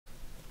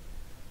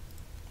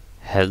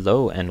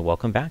Hello and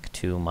welcome back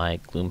to my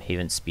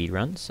Gloomhaven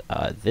speedruns.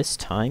 This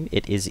time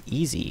it is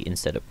easy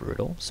instead of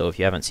brutal, so if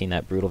you haven't seen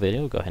that brutal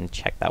video, go ahead and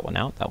check that one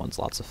out. That one's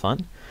lots of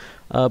fun.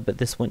 But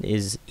this one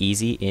is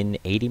easy in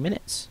 80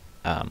 minutes.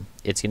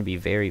 It's going to be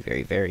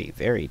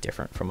very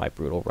different from my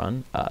brutal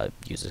run.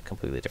 Uses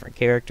completely different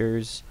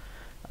characters,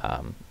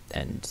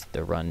 and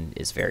the run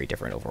is very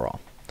different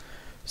overall.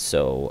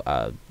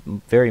 So,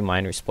 very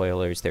minor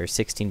spoilers. There are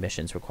 16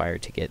 missions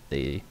required to get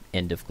the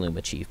End of Gloom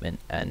achievement,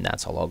 and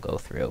that's all I'll go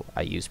through.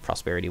 I use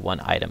Prosperity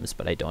 1 items,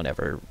 but I don't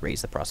ever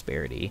raise the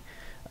Prosperity.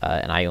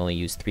 And I only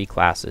use 3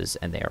 classes,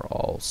 and they are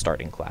all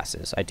starting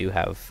classes. I do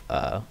have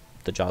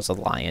the Jaws of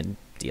the Lion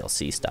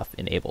DLC stuff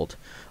enabled.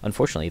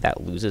 Unfortunately,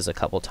 that loses a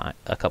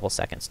couple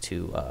seconds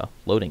to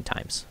loading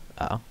times.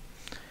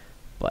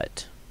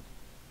 But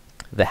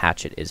the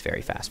hatchet is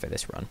very fast for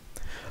this run.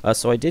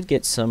 So I did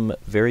get some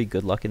very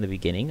good luck in the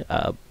beginning.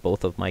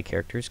 Both of my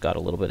characters got a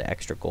little bit of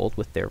extra gold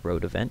with their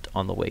road event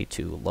on the way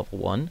to level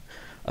 1.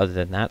 Other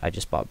than that, I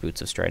just bought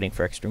Boots of Striding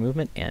for extra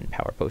movement and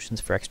Power Potions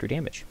for extra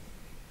damage.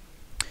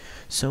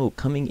 So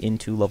coming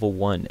into level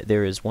 1,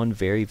 there is one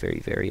very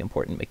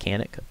important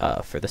mechanic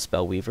for the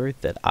Spellweaver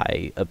that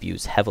I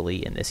abuse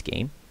heavily in this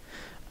game.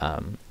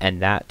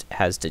 And that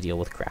has to deal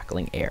with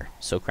Crackling Air.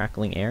 So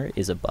Crackling Air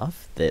is a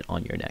buff that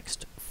on your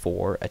next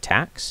 4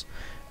 attacks,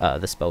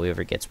 the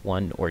Spellweaver gets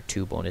 1 or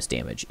 2 bonus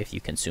damage if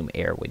you consume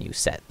air when you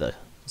set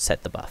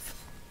the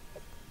buff.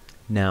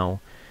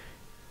 Now,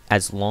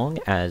 as long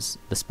as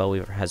the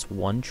Spellweaver has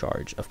 1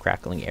 charge of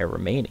Crackling Air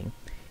remaining,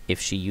 if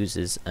she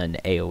uses an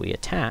AoE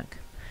attack,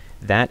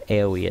 that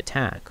AoE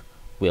attack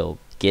will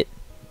get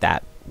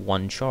that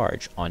 1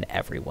 charge on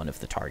every one of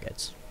the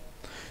targets.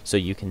 So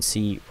you can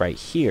see right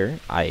here,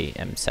 I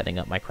am setting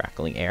up my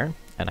Crackling Air,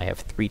 and I have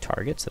 3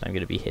 targets that I'm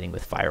going to be hitting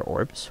with Fire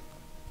Orbs,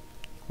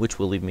 which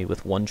will leave me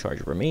with 1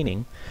 charge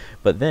remaining,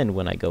 but then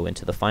when I go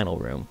into the final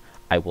room,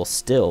 I will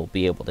still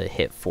be able to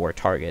hit 4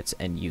 targets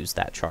and use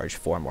that charge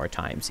 4 more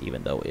times,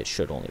 even though it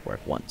should only work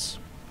once.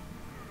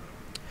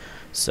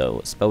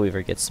 So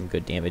Spellweaver gets some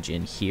good damage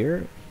in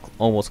here,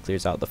 almost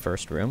clears out the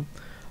first room.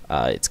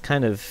 It's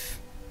kind of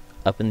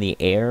up in the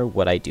air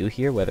what I do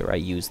here, whether I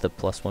use the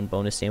 +1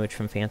 bonus damage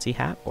from Fancy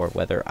Hat, or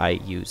whether I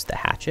use the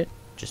hatchet,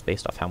 just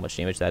based off how much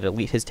damage that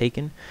elite has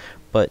taken,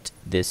 but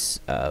this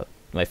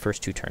my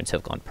first 2 turns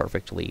have gone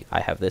perfectly.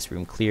 I have this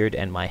room cleared,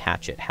 and my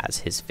hatchet has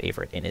his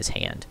favorite in his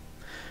hand.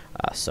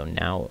 So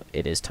now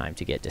it is time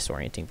to get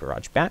Disorienting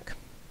Barrage back.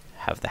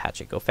 Have the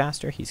hatchet go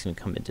faster. He's going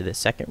to come into the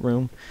second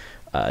room,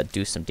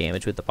 do some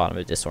damage with the bottom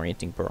of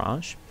Disorienting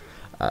Barrage.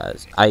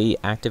 I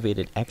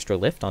activated Extra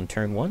Lift on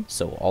turn 1,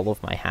 so all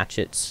of my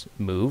hatchet's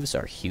moves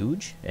are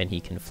huge, and he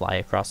can fly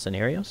across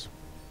scenarios.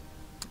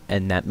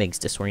 And that makes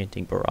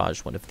Disorienting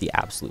Barrage one of the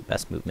absolute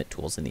best movement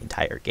tools in the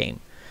entire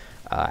game.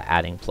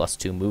 Adding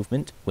 +2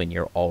 movement when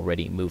you're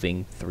already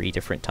moving 3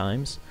 different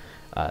times,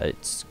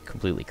 it's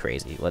completely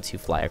crazy. It lets you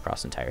fly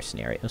across entire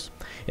scenarios.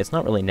 It's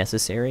not really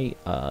necessary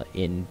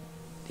in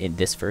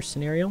this first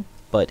scenario,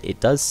 but it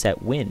does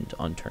set wind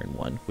on turn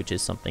 1, which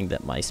is something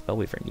that my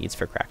Spellweaver needs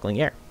for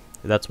Crackling Air.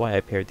 That's why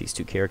I paired these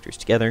 2 characters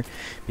together,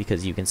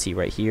 because you can see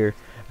right here,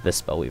 the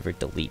Spellweaver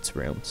deletes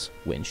rooms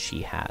when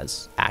she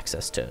has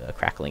access to a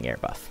Crackling Air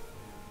buff.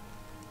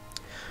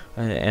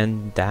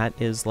 And that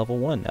is level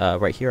 1.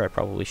 Right here, I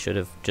probably should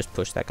have just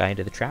pushed that guy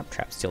into the trap.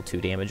 Trap still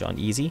 2 damage on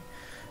easy,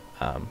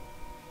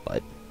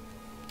 but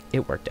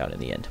it worked out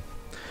in the end.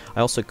 I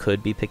also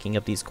could be picking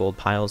up these gold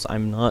piles.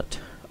 I'm not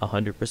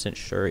 100%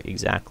 sure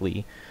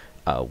exactly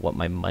what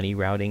my money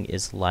routing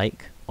is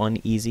like on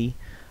easy.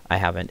 I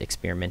haven't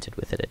experimented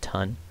with it a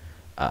ton.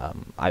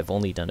 I've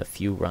only done a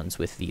few runs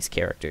with these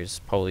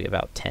characters, probably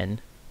about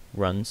 10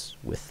 runs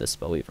with the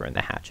Spellweaver and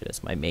the hatchet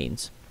as my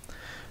mains.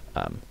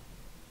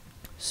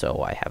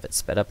 So I have it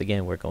sped up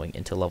again. We're going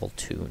into level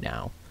 2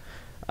 now.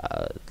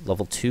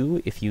 Level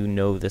 2, if you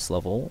know this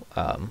level,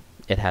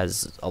 it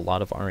has a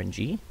lot of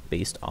RNG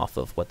based off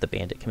of what the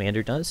Bandit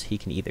Commander does. He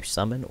can either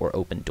summon or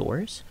open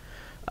doors.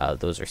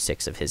 Those are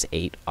 6 of his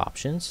 8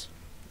 options,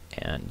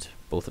 and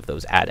both of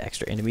those add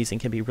extra enemies and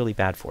can be really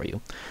bad for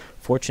you.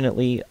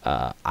 Fortunately,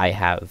 I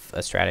have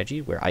a strategy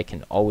where I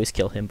can always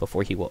kill him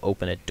before he will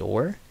open a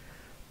door,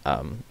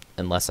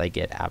 unless I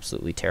get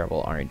absolutely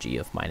terrible RNG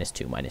of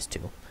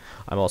 -2/-2.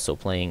 I'm also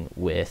playing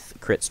with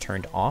crits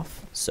turned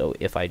off, so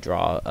if I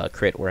draw a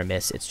crit or a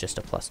miss, it's just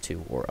a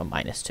 +2 or a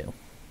 -2.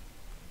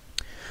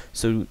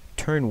 So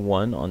turn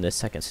 1 on this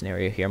second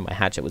scenario here, my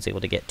hatchet was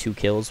able to get 2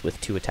 kills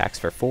with 2 attacks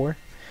for 4.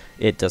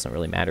 It doesn't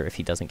really matter if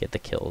he doesn't get the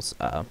kills,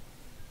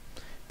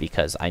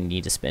 because I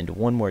need to spend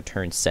 1 more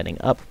turn setting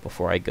up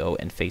before I go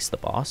and face the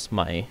boss.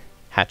 My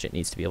hatchet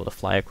needs to be able to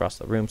fly across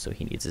the room, so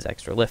he needs his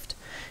extra lift,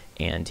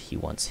 and he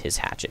wants his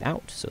hatchet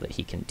out so that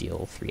he can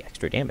deal 3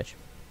 extra damage.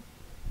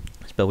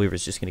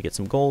 Spellweaver's just going to get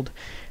some gold,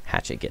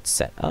 hatchet gets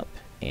set up,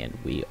 and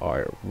we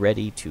are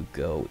ready to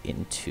go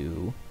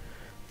into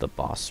the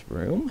boss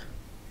room.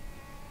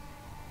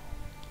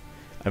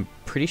 I'm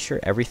pretty sure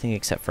everything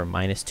except for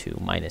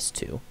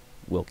 -2/-2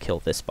 will kill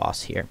this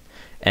boss here.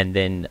 And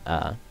then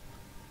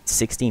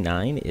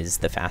 69 is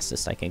the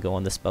fastest I can go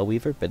on the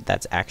Spellweaver, but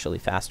that's actually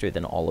faster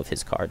than all of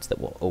his cards that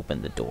will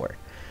open the door.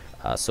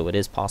 So it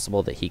is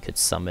possible that he could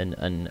summon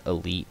an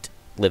elite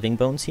Living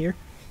Bones here.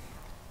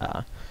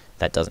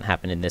 That doesn't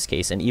happen in this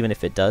case, and even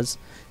if it does,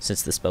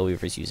 since the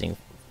Spellweaver is using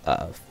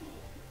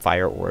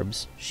fire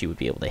orbs, she would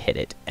be able to hit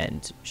it,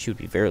 and she would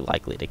be very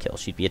likely to kill.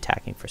 She'd be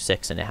attacking for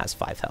 6, and it has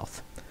 5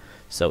 health.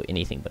 So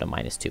anything but a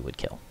 -2 would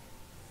kill.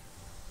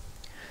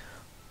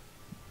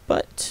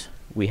 But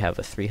we have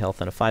a 3 health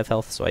and a 5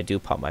 health, so I do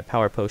pop my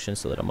power potion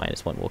so that a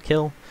 -1 will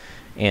kill,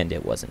 and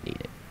it wasn't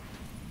needed.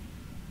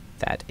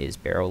 That is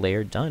Barrow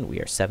Layer done. We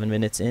are 7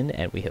 minutes in,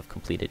 and we have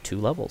completed 2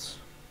 levels.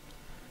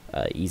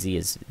 Easy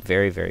is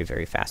very, very,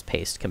 very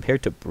fast-paced.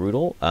 Compared to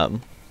Brutal,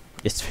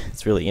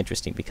 it's really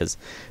interesting because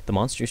the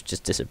monsters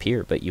just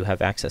disappear, but you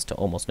have access to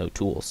almost no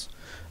tools.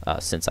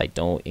 Since I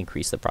don't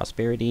increase the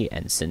prosperity,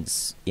 and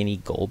since any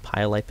gold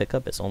pile I pick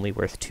up is only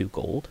worth 2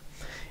 gold,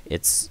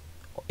 it's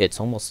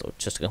almost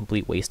just a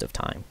complete waste of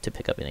time to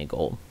pick up any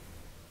gold.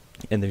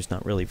 And there's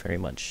not really very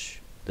much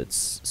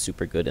that's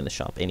super good in the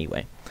shop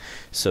anyway.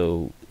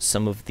 So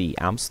some of the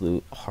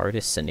absolute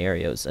hardest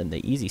scenarios in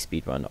the easy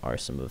speedrun are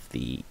some of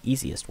the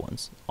easiest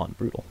ones on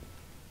Brutal.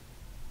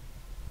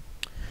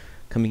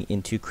 Coming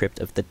into Crypt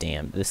of the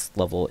Damned, this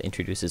level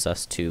introduces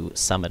us to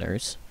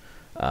summoners.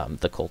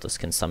 The cultists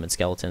can summon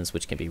skeletons,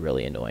 which can be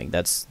really annoying.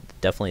 That's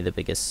definitely the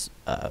biggest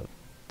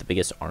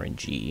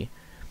RNG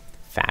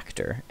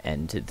factor,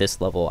 and this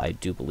level I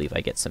do believe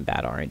I get some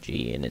bad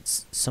RNG, and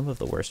it's some of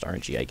the worst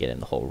RNG I get in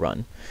the whole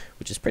run,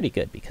 which is pretty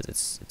good because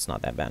it's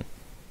not that bad.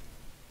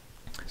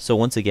 So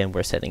once again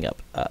we're setting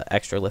up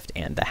extra lift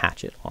and the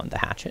hatchet on the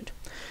hatchet,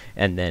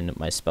 and then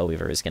my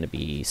Spellweaver is going to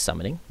be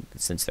summoning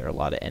since there are a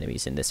lot of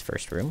enemies in this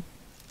first room.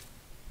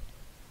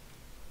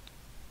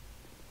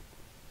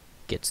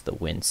 Gets the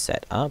wind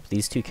set up.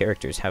 These two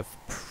characters have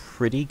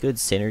pretty good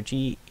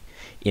synergy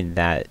in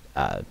that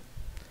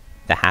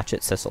the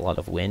hatchet sets a lot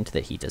of wind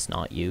that he does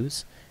not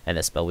use, and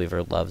the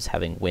Spellweaver loves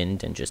having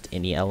wind and just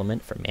any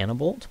element for Mana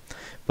Bolt.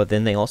 But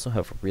then they also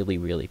have really,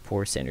 really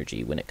poor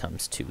synergy when it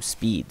comes to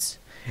speeds.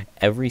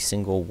 Every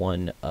single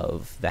one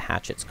of the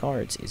hatchet's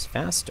cards is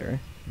faster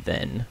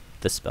than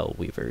the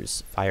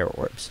Spellweaver's fire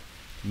orbs.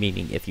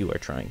 Meaning if you are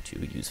trying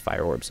to use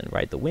fire orbs and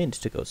ride the wind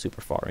to go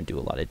super far and do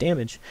a lot of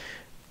damage,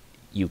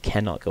 you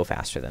cannot go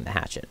faster than the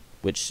hatchet,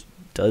 which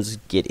does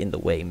get in the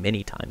way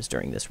many times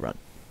during this run.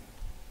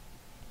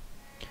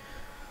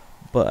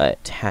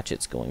 But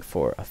Hatchet's going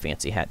for a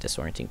Fancy Hat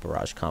Disorienting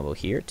Barrage combo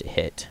here to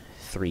hit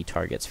 3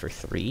 targets for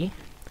 3.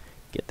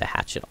 Get the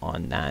Hatchet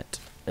on that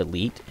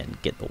elite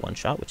and get the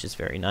one-shot, which is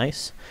very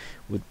nice.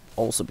 Would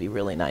also be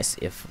really nice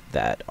if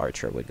that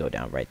archer would go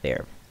down right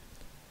there.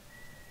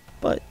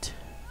 But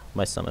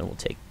my summon will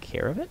take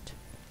care of it.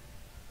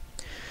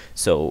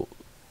 So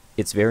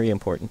it's very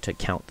important to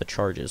count the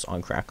charges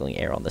on Crackling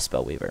Air on the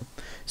Spellweaver.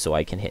 So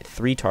I can hit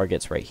 3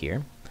 targets right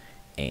here,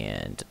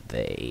 and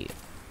they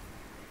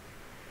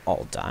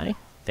all die,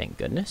 thank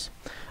goodness.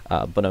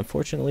 But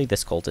unfortunately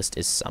this cultist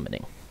is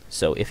summoning.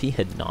 So if he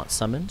had not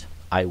summoned,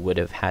 I would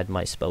have had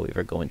my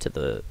Spellweaver go into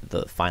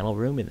the final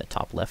room in the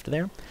top left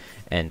there,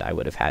 and I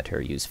would have had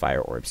her use fire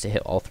orbs to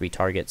hit all 3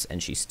 targets,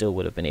 and she still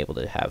would have been able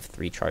to have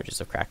 3 charges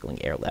of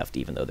Crackling Air left,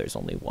 even though there's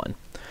only 1.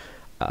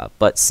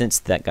 But since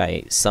that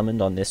guy summoned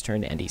on this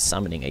turn and he's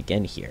summoning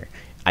again here,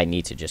 I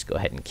need to just go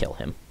ahead and kill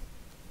him.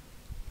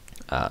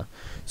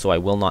 So I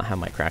will not have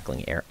my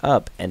Crackling Air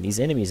up, and these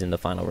enemies in the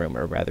final room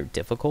are rather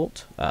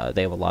difficult.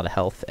 They have a lot of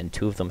health, and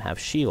 2 of them have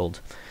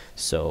shield,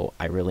 so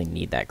I really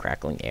need that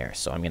Crackling Air.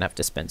 So I'm going to have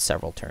to spend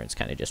several turns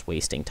kind of just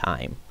wasting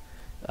time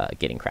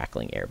getting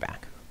Crackling Air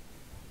back.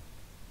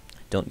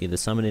 Don't need the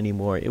summon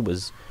anymore. It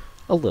was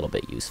a little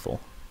bit useful.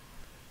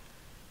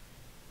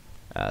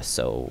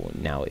 So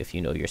now if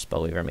you know your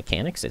Spellweaver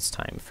mechanics, it's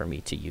time for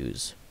me to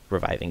use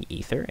Reviving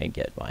Ether and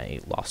get my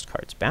lost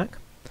cards back.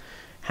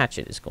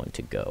 Hatchet is going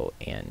to go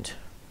and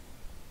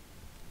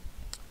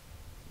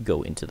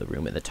go into the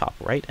room in the top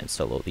right and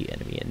solo the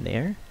enemy in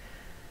there.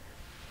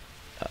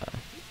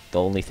 The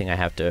only thing I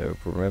have to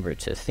remember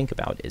to think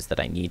about is that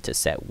I need to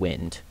set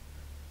wind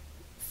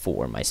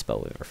for my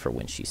Spellweaver for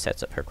when she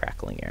sets up her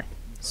Crackling Air.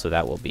 So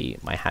that will be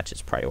my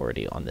Hatchet's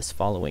priority on this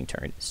following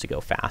turn, is to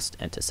go fast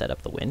and to set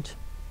up the wind.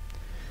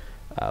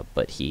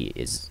 But he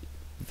is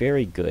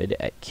very good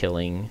at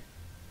killing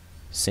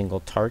single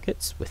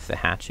targets with the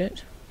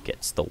Hatchet.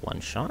 Gets the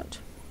one-shot.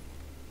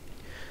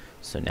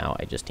 So now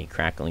I just need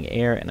Crackling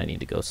Air, and I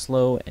need to go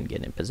slow and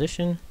get in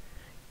position.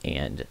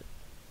 And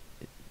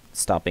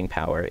stopping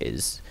power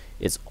is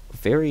it's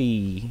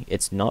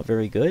not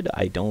very good.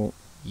 I don't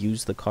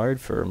use the card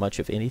for much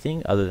of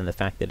anything other than the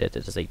fact that it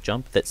is a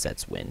jump that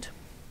sets wind.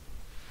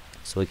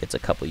 So it gets a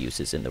couple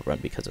uses in the run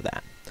because of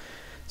that.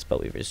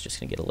 Spellweaver is just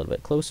going to get a little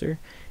bit closer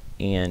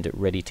and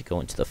ready to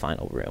go into the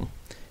final room.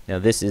 Now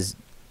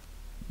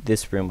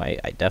this room I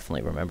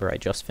definitely remember. I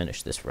just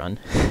finished this run.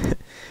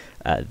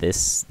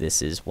 This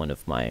is one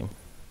of my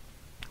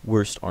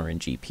worst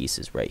RNG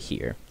pieces right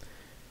here.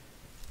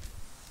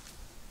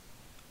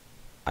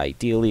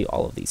 Ideally,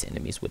 all of these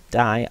enemies would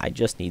die. I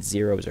just need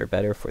 0s or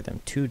better for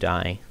them to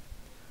die,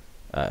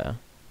 or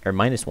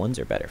 -1s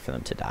are better for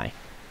them to die.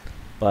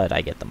 But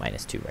I get the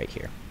 -2 right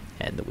here,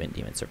 and the Wind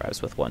Demon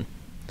survives with 1.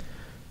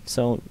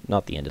 So,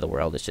 not the end of the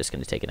world, it's just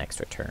going to take an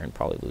extra turn,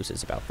 probably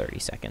loses about 30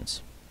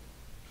 seconds.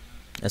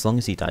 As long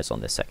as he dies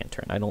on this second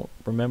turn. I don't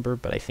remember,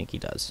 but I think he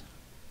does.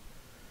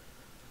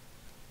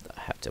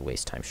 I have to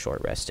waste time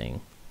short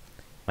resting.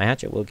 My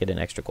hatchet will get an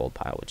extra gold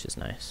pile, which is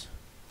nice.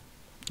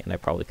 And I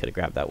probably could have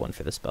grabbed that one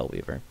for the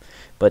Spellweaver.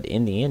 But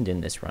in the end,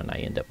 in this run, I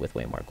end up with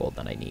way more gold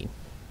than I need.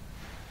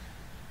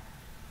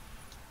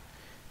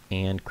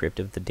 And Crypt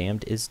of the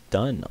Damned is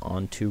done.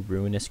 On to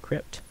Ruinous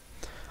Crypt.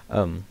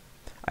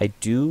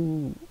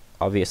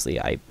 Obviously,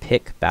 I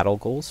pick battle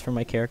goals for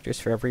my characters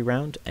for every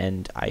round,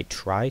 and I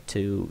try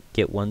to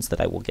get ones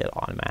that I will get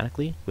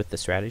automatically with the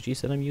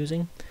strategies that I'm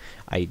using.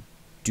 I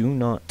do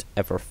not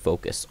ever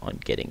focus on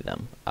getting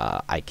them.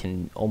 I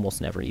can almost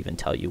never even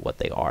tell you what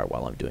they are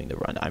while I'm doing the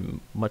run.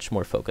 I'm much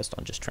more focused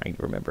on just trying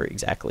to remember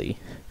exactly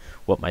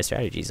what my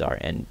strategies are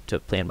and to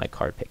plan my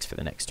card picks for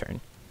the next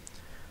turn.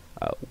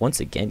 Once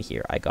again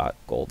here, I got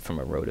gold from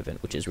a road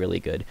event, which is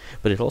really good,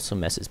 but it also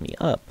messes me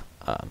up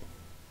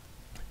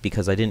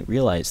because I didn't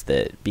realize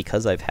that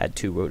because I've had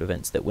 2 road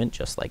events that went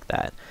just like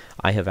that,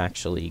 I have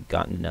actually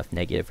gotten enough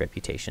negative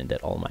reputation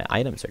that all my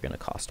items are going to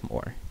cost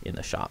more in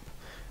the shop.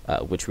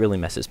 Which really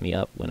messes me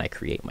up when I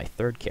create my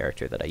 3rd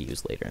character that I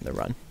use later in the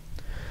run.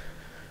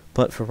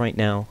 But for right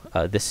now,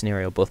 this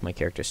scenario, both my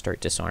characters start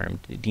disarmed.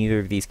 Neither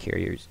of these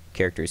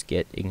characters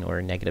get ignore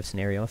negative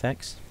scenario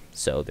effects,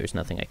 so there's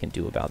nothing I can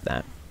do about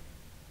that.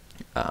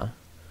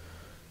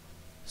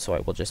 So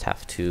I will just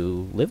have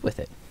to live with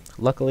it.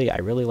 Luckily, I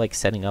really like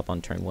setting up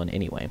on turn 1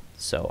 anyway,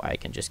 so I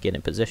can just get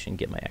in position,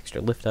 get my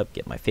extra lift up,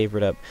 get my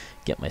favorite up,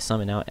 get my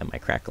summon out, and my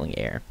crackling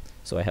air.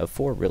 So I have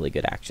 4 really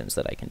good actions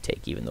that I can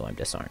take even though I'm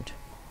disarmed.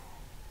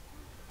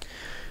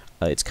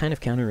 It's kind of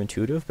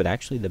counterintuitive, but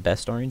actually the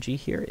best RNG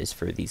here is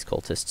for these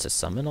cultists to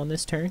summon on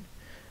this turn,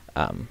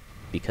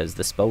 because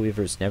the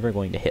Spellweaver is never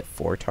going to hit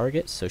 4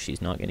 targets, so she's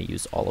not going to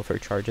use all of her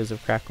charges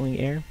of Crackling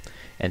Air,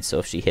 and so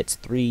if she hits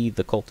 3,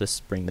 the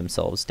cultists bring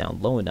themselves down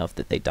low enough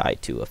that they die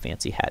to a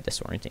Fancy Hat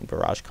Disorienting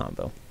Barrage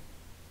combo.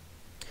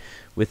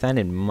 With that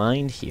in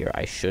mind here,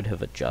 I should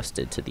have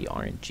adjusted to the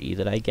RNG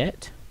that I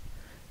get,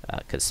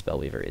 because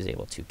Spellweaver is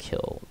able to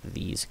kill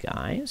these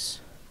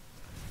guys.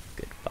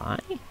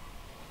 Goodbye.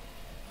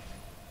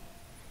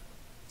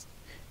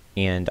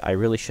 And I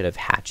really should have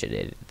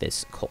hatcheted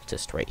this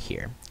cultist right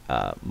here.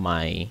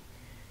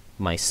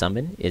 My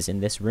summon is in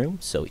this room,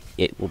 so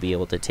it will be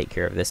able to take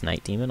care of this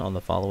Night Demon on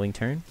the following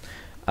turn.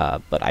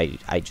 But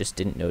I just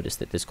didn't notice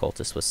that this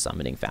cultist was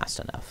summoning fast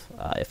enough.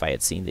 If I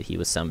had seen that he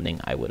was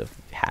summoning, I would have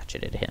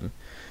hatcheted him.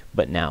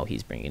 But now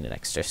he's bringing an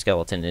extra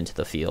skeleton into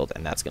the field,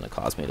 and that's going to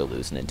cause me to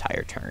lose an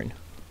entire turn.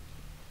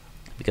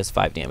 Because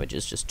 5 damage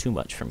is just too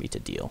much for me to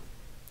deal.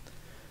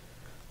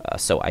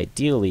 So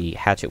ideally,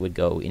 Hatchet would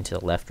go into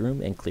the left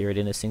room and clear it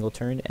in a single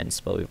turn, and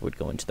Spellweaver would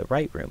go into the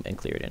right room and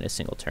clear it in a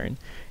single turn,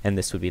 and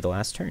this would be the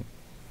last turn.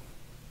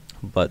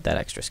 But that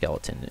extra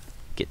skeleton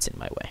gets in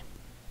my way.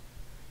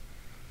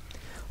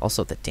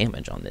 Also, the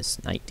damage on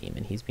this Night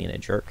Demon, he's being a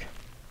jerk.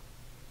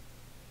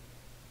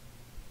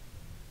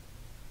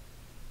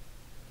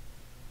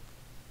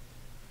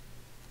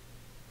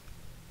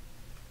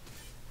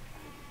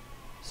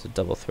 So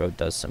Double Throw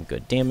does some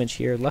good damage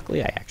here.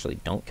 Luckily, I actually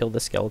don't kill the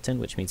skeleton,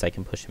 which means I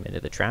can push him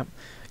into the trap.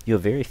 You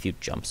have very few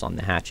jumps on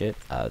the Hatchet.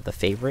 The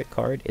favorite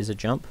card is a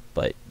jump,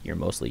 but you're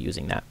mostly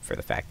using that for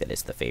the fact that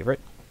it's the favorite.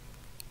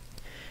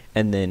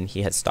 And then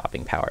he has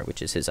Stopping Power,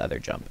 which is his other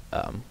jump.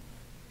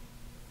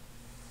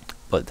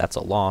 But that's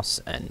a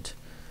loss, and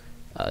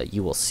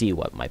you will see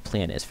what my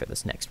plan is for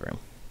this next room.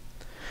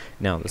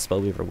 Now, the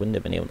Spellweaver wouldn't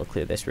have been able to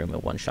clear this room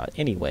in one shot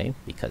anyway,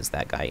 because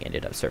that guy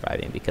ended up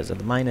surviving because of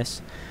the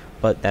minus,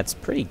 but that's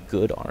pretty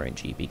good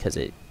RNG because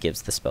it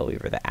gives the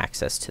Spellweaver the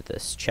access to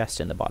this chest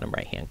in the bottom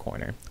right-hand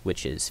corner,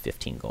 which is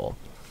 15 gold.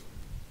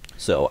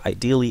 So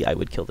ideally, I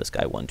would kill this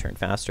guy 1 turn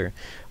faster,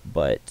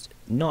 but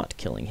not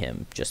killing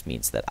him just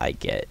means that I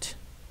get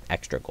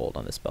extra gold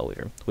on the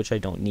Spellweaver, which I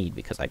don't need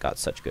because I got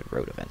such good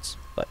road events,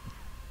 but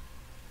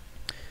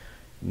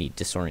need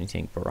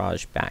Disorienting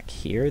Barrage back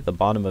here. The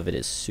bottom of it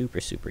is super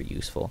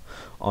useful.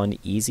 On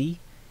easy,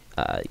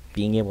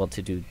 being able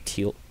to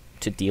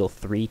deal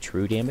 3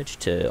 true damage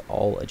to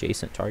all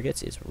adjacent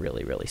targets is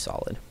really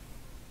solid.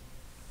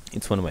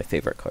 It's one of my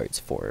favorite cards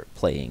for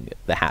playing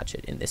the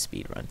Hatchet in this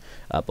speedrun.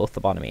 Both the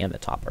bottom and the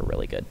top are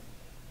really good.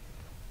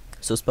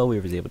 So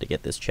Spellweaver is able to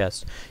get this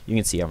chest. You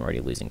can see I'm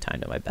already losing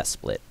time to my best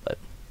split, but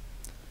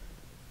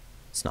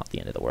it's not the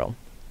end of the world.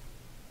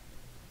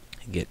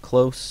 Get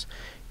close.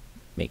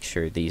 Make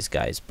sure these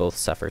guys both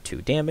suffer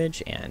 2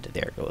 damage, and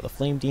there go the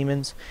Flame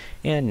Demons.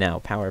 And now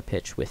Power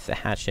Pitch with the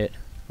Hatchet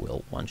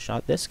will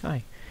one-shot this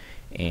guy.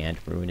 And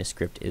Ruinous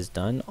Crypt is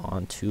done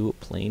onto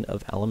Plane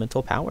of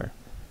Elemental Power.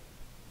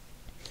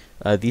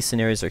 These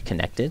scenarios are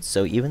connected,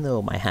 so even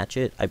though my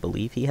Hatchet, I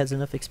believe he has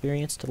enough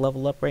experience to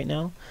level up right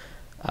now,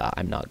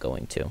 I'm not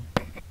going to.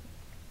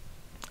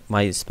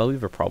 My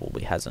Spellweaver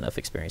probably has enough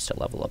experience to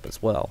level up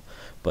as well,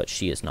 but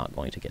she is not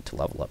going to get to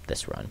level up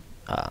this run.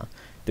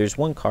 There's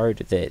one card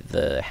that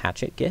the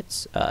Hatchet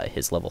gets,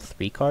 his level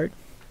 3 card,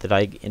 that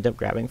I end up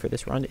grabbing for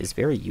this run is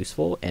very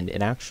useful, and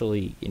it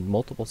actually, in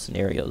multiple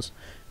scenarios,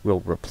 will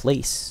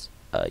replace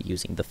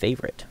using the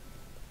favorite.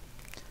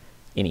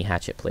 Any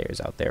Hatchet players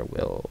out there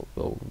will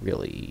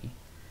really,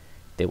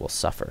 they will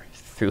suffer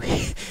through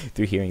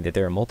through hearing that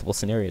there are multiple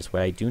scenarios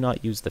where I do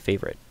not use the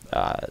favorite.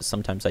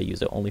 Sometimes I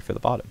use it only for the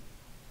bottom.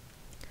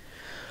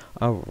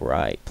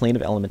 Alright, Plane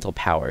of Elemental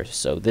Power.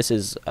 So this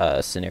is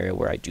a scenario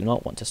where I do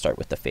not want to start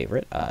with the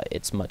favorite.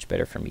 It's much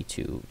better for me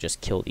to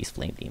just kill these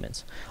flame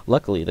demons.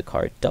 Luckily, the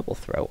card Double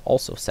Throw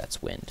also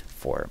sets wind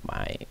for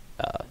my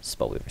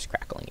Spellweaver's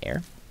Crackling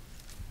Air.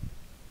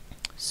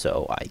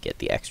 So I get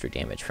the extra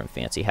damage from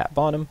Fancy Hat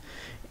Bottom,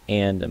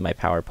 and my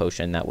Power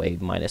Potion. That way,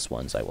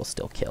 -1s I will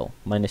still kill.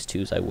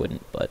 -2s I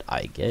wouldn't, but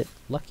I get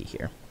lucky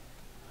here.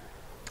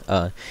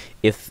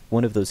 If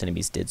one of those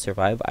enemies did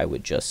survive, I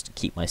would just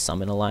keep my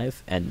summon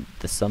alive, and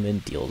the summon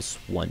deals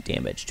 1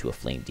 damage to a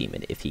flame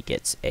demon if he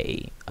gets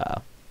a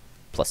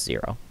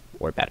 +0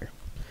 or better.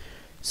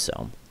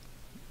 So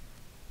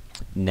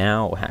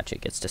now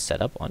Hatchet gets to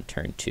set up on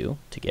turn 2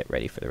 to get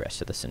ready for the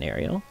rest of the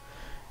scenario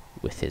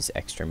with his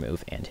extra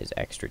move and his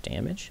extra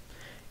damage.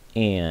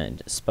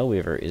 And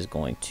Spellweaver is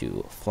going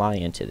to fly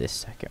into this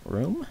second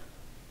room.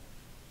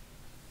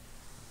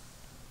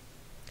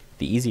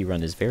 The easy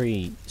run is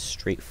very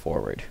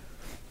straightforward.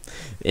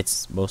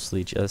 It's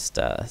mostly just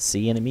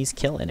see enemies,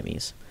 kill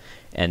enemies.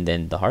 And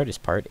then the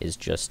hardest part is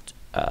just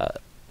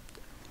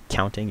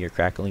counting your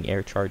Crackling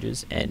Air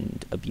charges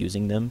and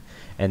abusing them.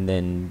 And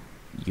then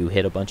you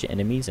hit a bunch of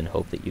enemies and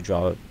hope that you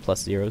draw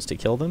 +0s to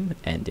kill them.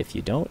 And if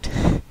you don't,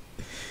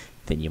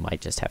 then you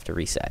might just have to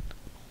reset.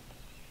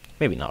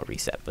 Maybe not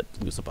reset, but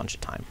lose a bunch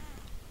of time.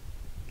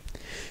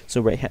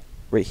 So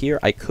right here,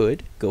 I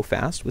could go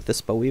fast with the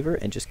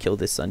Spellweaver and just kill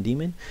this Sun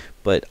Demon,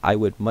 but I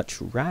would much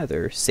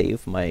rather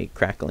save my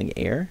Crackling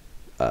Air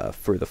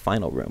for the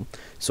final room.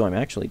 So I'm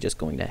actually just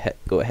going to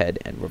go ahead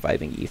and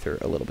Reviving Ether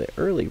a little bit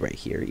early right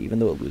here. Even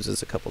though it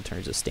loses a couple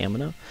turns of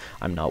stamina,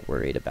 I'm not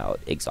worried about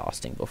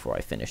exhausting before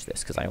I finish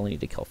this, because I only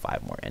need to kill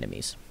 5 more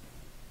enemies.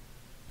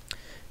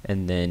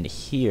 And then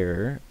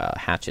here,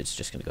 Hatchet's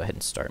just going to go ahead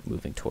and start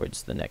moving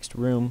towards the next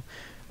room.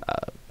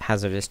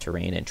 Hazardous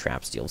terrain and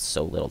traps deal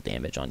so little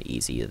damage on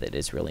easy that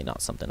it's really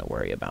not something to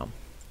worry about.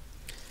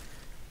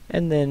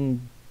 And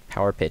then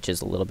Power Pitch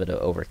is a little bit of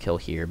overkill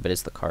here, but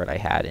it's the card I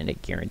had, and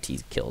it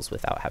guarantees kills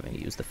without having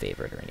to use the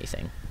favorite or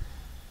anything.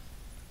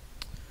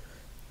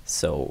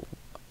 So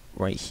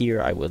right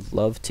here, I would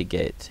love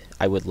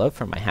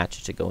for my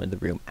Hatchet to go in the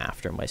room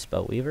after my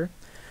Spellweaver,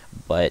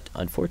 but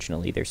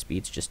unfortunately their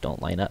speeds just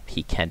don't line up.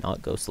 He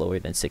cannot go slower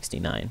than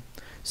 69,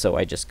 so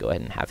I just go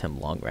ahead and have him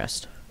long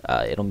rest.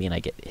 It'll mean I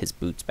get his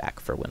boots back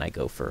for when I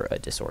go for a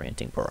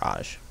Disorienting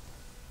Barrage.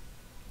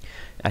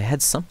 I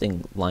had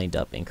something lined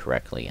up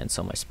incorrectly, and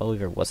so my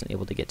Spellweaver wasn't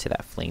able to get to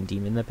that Flame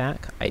Demon in the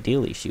back.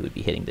 Ideally, she would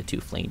be hitting the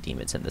 2 Flame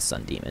Demons and the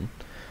Sun Demon.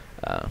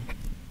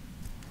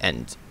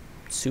 And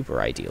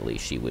super ideally,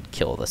 she would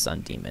kill the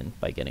Sun Demon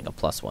by getting a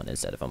 +1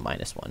 instead of a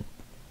 -1.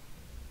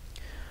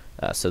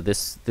 So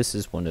this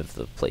is one of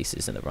the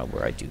places in the run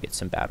where I do get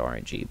some bad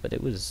RNG, but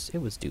it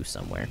was due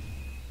somewhere.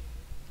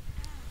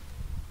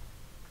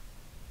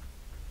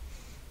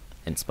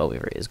 And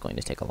Spellweaver is going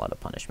to take a lot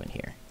of punishment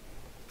here.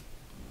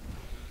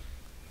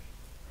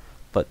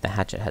 But the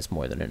Hatchet has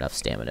more than enough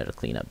stamina to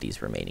clean up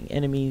these remaining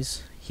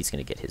enemies. He's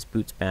going to get his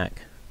boots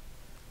back.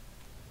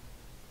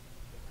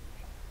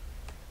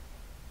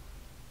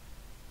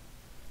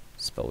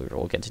 Spellweaver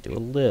will get to do a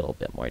little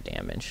bit more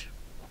damage.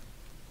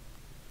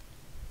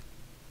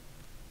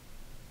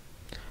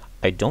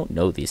 I don't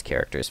know these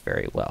characters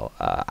very well.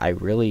 I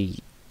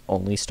really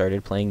only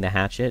started playing the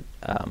Hatchet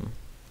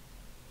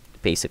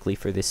basically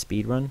for this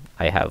speedrun.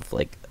 I have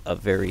like a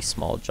very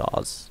small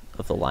Jaws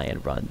of the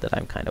Lion run that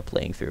I'm kind of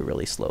playing through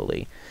really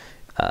slowly.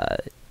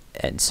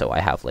 And so I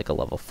have like a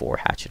level 4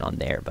 Hatchet on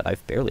there, but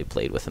I've barely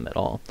played with him at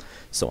all.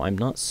 So I'm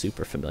not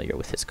super familiar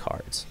with his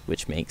cards,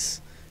 which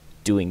makes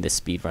doing this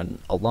speedrun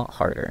a lot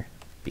harder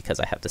because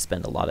I have to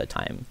spend a lot of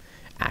time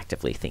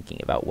actively thinking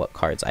about what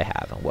cards I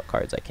have and what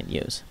cards I can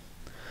use.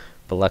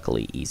 But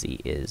luckily, easy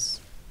is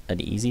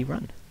an easy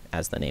run,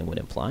 as the name would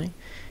imply.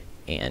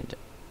 And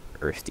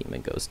Earth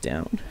Demon goes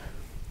down.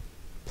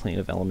 Plane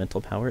of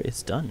Elemental Power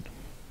is done.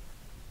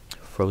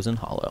 Frozen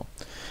Hollow.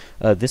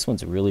 This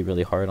one's really,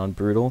 really hard on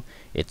Brutal.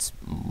 It's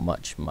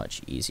much,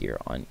 much easier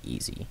on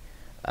Easy.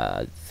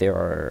 There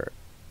are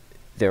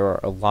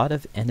a lot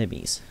of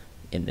enemies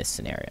in this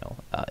scenario.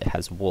 It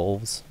has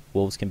wolves.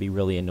 Wolves can be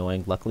really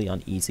annoying. Luckily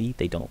on Easy,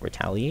 they don't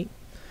retaliate.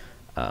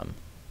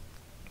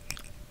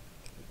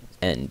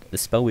 And the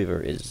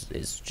Spellweaver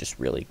is just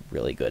really,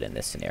 really good in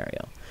this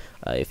scenario.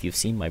 If you've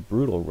seen my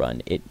Brutal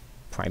run, it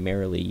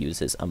primarily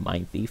uses a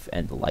Mind Thief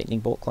and the Lightning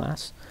Bolt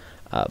class,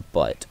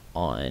 but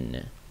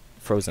on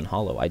Frozen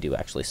Hollow, I do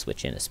actually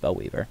switch in a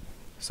Spellweaver.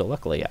 So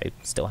luckily, I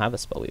still have a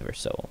Spellweaver,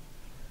 so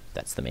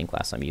that's the main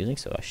class I'm using,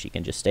 so she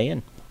can just stay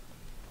in.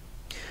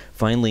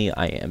 Finally,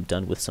 I am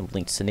done with some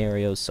linked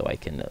scenarios, so I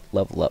can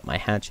level up my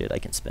Hatchet. I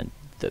can spend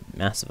the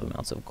massive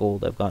amounts of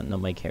gold I've gotten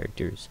on my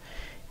characters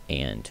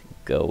and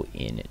go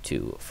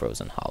into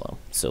Frozen Hollow.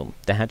 So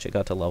the hatchet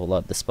got to level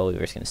up. The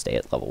Spellweaver is going to stay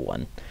at level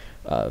 1.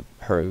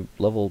 Her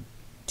level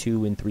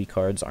 2 and 3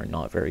 cards are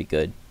not very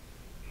good.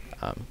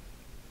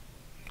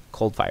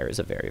 Coldfire is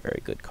a very,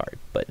 very good card,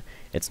 but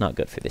it's not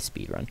good for this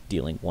speedrun.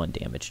 Dealing 1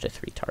 damage to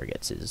 3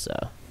 targets is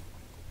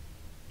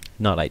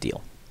not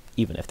ideal,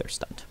 even if they're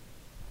stunned.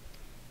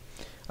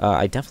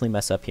 I definitely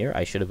mess up here.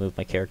 I should have moved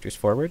my characters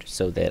forward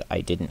so that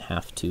I didn't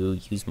have to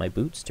use my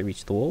boots to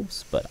reach the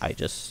wolves, but I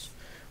just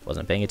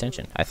wasn't paying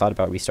attention. I thought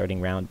about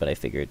restarting round, but I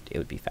figured it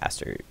would be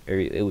faster, or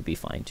it would be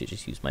fine to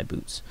just use my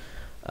boots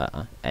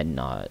and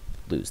not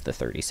lose the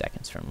 30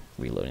 seconds from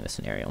reloading the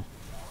scenario.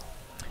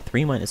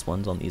 3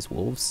 -1s on these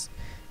wolves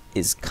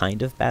is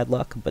kind of bad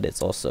luck, but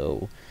it's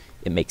also,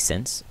 it makes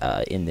sense.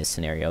 In this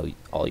scenario,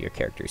 all your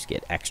characters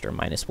get extra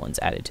 -1s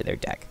added to their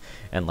deck,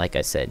 and like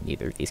I said,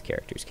 neither of these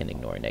characters can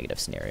ignore negative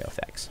scenario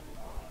effects.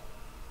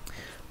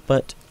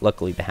 But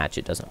luckily the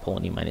hatchet doesn't pull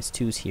any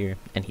 -2s here,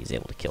 and he's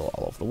able to kill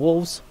all of the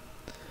wolves.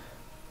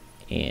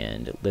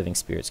 And Living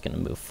Spirit's going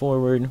to move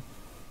forward.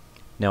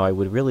 Now I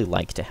would really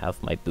like to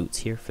have my boots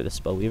here for the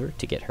Spellweaver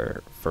to get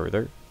her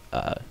further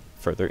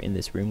in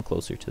this room,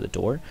 closer to the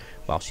door,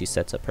 while she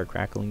sets up her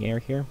crackling air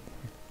here.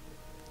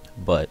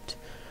 But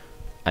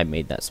I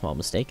made that small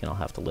mistake, and I'll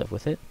have to live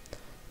with it.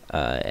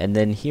 And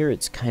then here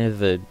it's kind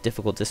of a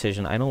difficult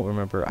decision. I don't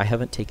remember, I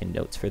haven't taken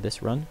notes for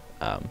this run,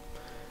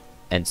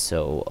 and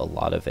so a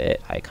lot of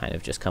it I kind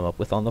of just come up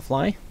with on the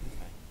fly.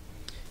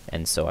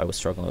 And so I was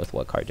struggling with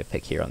what card to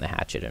pick here on the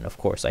hatchet, and of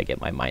course I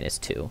get my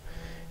 -2,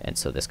 and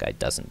so this guy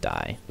doesn't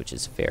die, which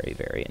is very,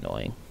 very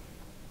annoying.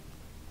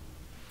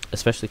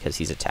 Especially because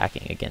he's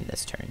attacking again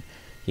this turn.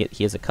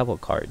 He has a couple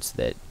cards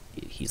that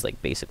he's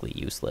like basically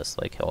useless,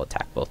 like he'll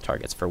attack both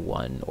targets for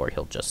 1, or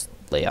he'll just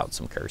lay out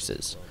some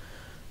curses.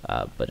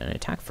 But an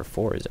attack for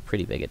 4 is a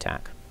pretty big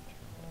attack.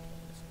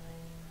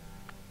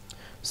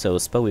 So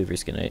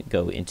Spellweaver's going to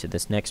go into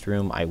this next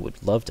room. I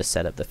would love to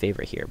set up the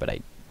favor here, but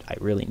I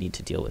really need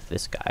to deal with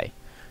this guy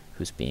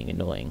who's being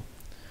annoying.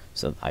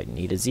 So I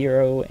need a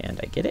 0, and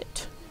I get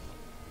it.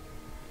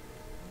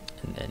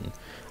 And then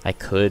I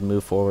could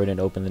move forward and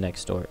open the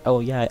next door. Oh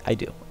yeah, I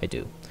do.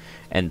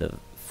 And the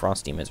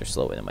Frost Demons are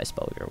slower than my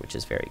Spellweaver, which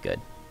is very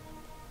good.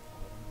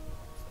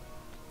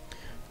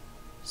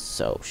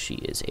 So she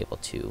is able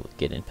to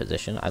get in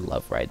position. I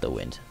love Ride the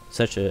Wind.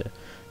 Such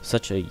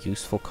a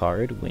useful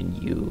card when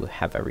you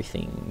have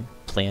everything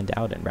planned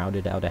out and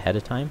rounded out ahead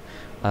of time.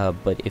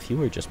 But if you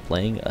were just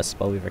playing a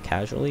Spellweaver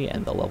casually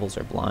and the levels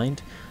are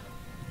blind,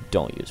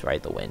 don't use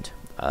Ride the Wind.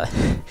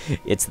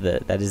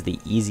 That is the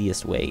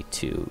easiest way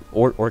to,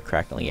 or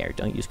Crackling Air.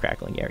 Don't use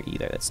Crackling Air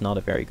either. That's not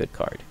a very good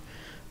card.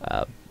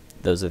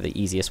 Those are the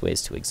easiest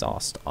ways to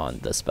exhaust on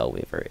the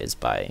Spellweaver, is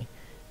by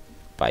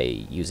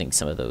using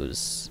some of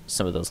those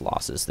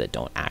losses that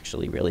don't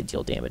actually really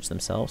deal damage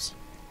themselves.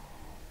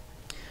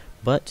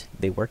 But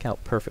they work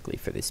out perfectly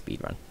for this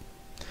speedrun.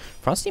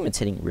 Frost Demon's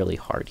hitting really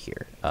hard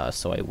here,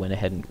 so I went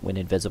ahead and went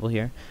invisible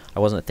here. I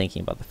wasn't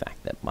thinking about the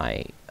fact that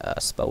my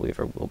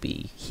Spellweaver will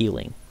be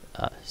healing.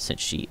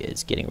 Since she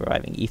is getting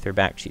Reviving Ether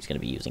back, she's going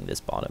to be using this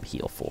bottom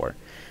heal 4,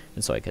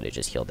 and so I could have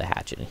just healed the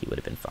hatchet and he would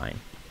have been fine.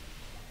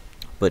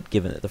 But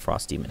given that the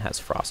Frost Demon has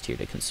Frost here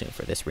to consume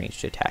for this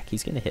ranged attack,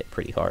 he's going to hit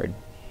pretty hard.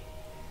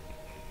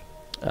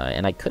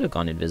 And I could have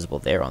gone invisible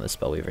there on the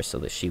Spellweaver so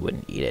that she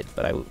wouldn't eat it,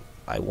 but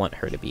I want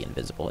her to be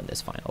invisible in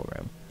this final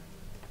room.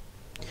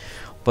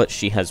 But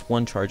she has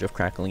 1 charge of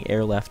Crackling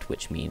Air left,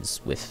 which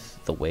means with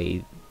the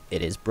way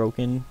it is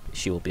broken,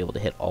 she will be able to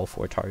hit all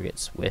 4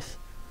 targets with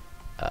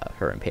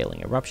her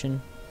Impaling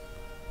Eruption.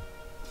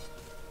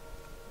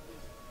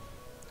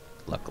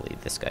 Luckily,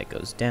 this guy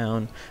goes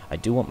down. I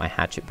do want my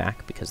hatchet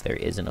back because there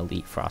is an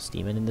elite Frost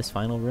Demon in this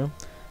final room.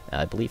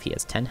 I believe he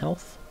has 10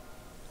 health.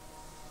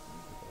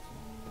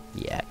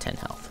 Yeah, 10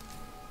 health.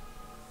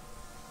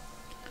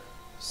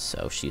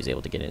 So she's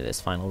able to get into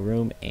this final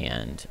room,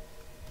 and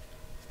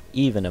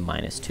even a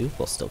 -2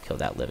 will still kill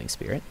that Living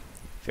Spirit.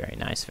 Very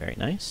nice, very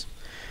nice.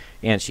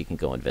 And she can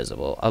go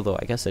invisible, although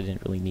I guess I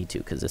didn't really need to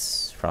because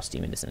this Frost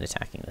Demon isn't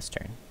attacking this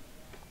turn.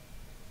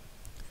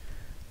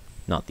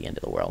 Not the end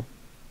of the world.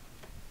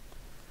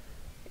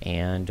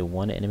 And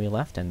 1 enemy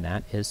left, and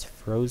that is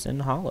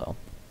Frozen Hollow.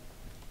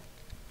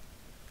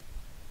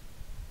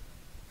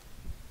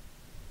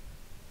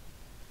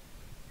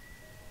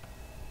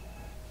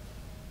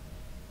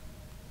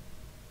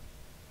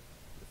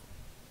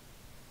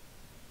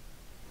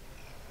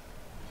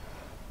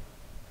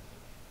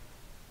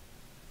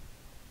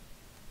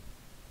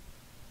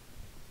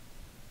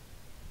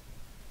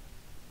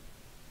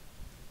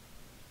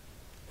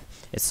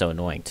 It's so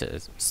annoying to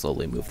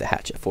slowly move the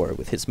hatchet forward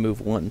with his move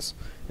 1s.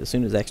 As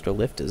soon as extra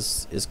lift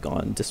is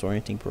gone,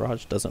 Disorienting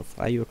Barrage doesn't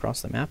fly you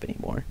across the map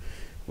anymore,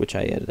 which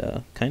I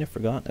had kind of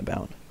forgotten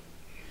about.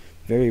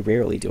 Very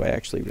rarely do I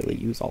actually really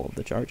use all of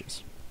the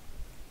charges.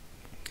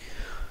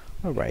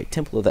 Alright,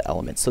 Temple of the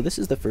Elements. So this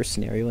is the first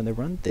scenario in the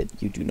run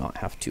that you do not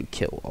have to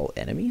kill all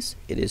enemies.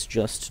 It is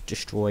just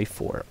destroy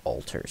 4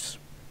 altars.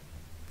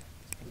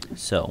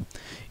 So,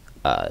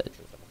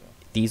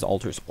 these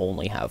altars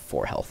only have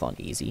 4 health on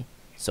easy,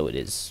 so it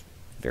is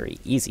very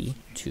easy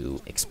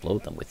to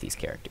explode them with these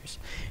characters.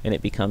 And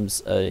it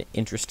becomes an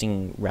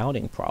interesting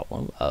routing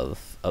problem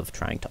of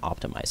trying to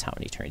optimize how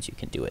many turns you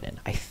can do it in.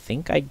 I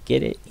think I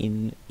get it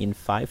in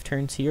 5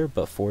 turns here,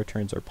 but 4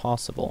 turns are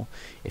possible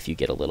if you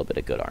get a little bit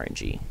of good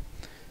RNG.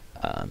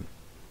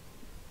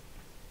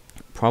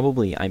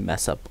 Probably I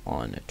mess up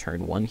on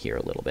turn 1 here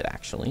a little bit,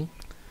 actually.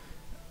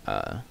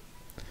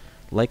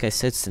 Like I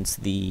said, since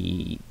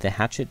the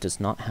hatchet does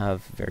not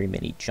have very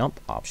many jump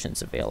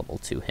options available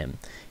to him,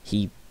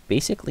 he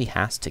basically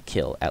has to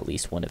kill at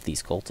least one of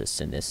these cultists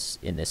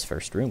in this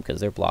first room because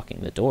they're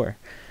blocking the door,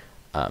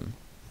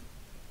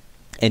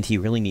 and he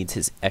really needs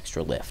his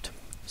extra lift.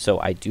 So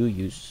I do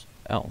use.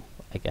 Oh,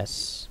 I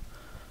guess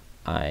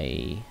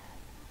I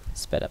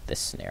sped up this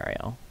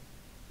scenario.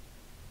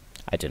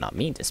 I did not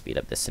mean to speed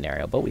up this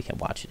scenario, but we can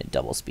watch it in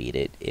double speed.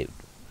 It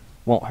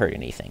won't hurt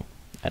anything.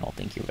 I don't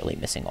think you're really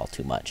missing all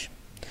too much.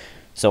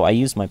 So I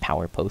used my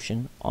power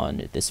potion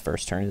on this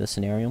first turn of the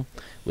scenario,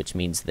 which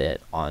means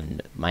that on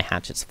my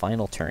hatchet's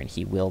final turn,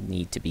 he will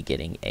need to be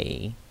getting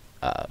a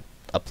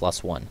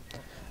 +1,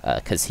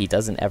 because he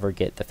doesn't ever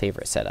get the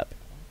favorite setup.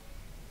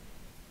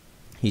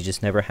 He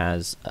just never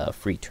has a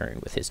free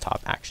turn with his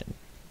top action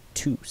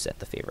to set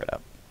the favorite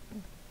up.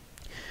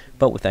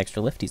 But with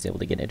extra lift, he's able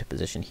to get into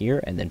position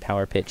here, and then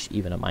power pitch,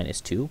 even a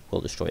 -2,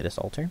 will destroy this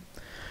altar.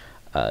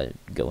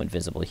 Go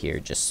invisible here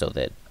just so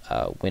that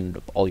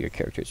when all your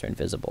characters are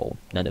invisible,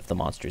 none of the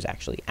monsters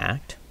actually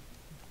act.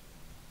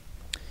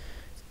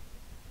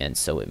 And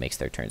so it makes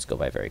their turns go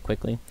by very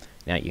quickly.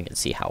 Now you can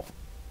see how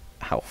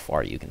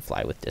far you can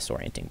fly with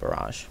Disorienting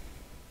Barrage.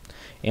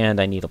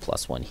 And I need a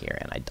 +1 here,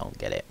 and I don't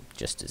get it,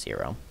 just a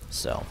 0.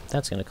 So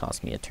that's going to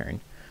cost me a turn.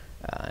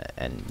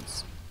 And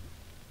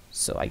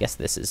so I guess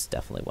this is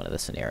definitely one of the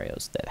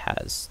scenarios that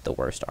has the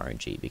worst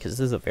RNG, because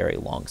this is a very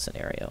long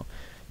scenario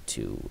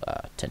to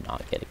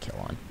not get a kill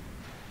on.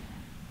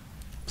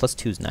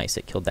 +2 is nice.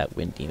 It killed that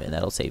Wind Demon.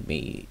 That'll save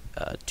me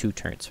 2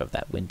 turns of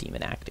that Wind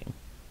Demon acting.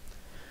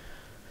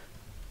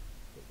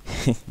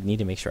 Need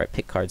to make sure I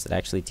pick cards that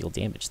actually deal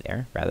damage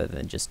there, rather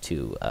than just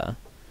two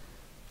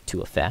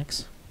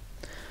effects.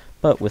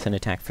 But with an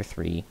attack for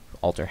 3,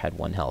 Altar had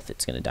 1 health.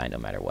 It's going to die no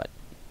matter what.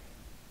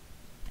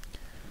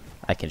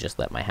 I can just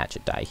let my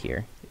hatchet die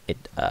here.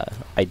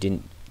 I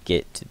didn't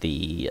get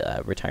the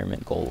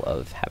retirement goal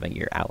of having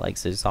your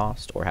allies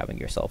exhaust or having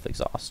yourself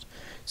exhaust,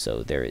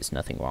 so there is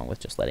nothing wrong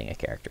with just letting a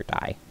character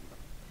die.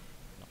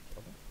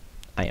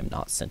 I am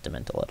not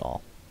sentimental at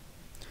all.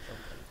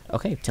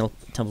 Okay,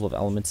 Temple of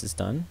Elements is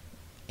done,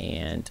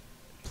 and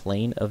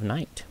Plane of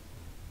Night.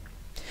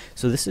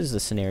 So this is a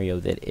scenario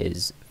that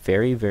is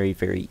very, very,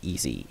 very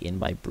easy in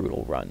my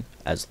Brutal run.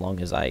 As long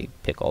as I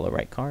pick all the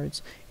right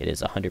cards, it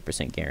is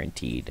 100%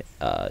 guaranteed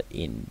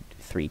in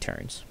 3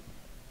 turns.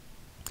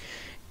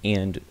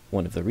 And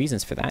one of the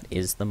reasons for that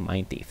is the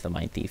Mind Thief. The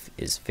Mind Thief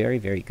is very,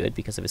 very good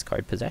because of his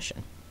card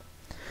possession.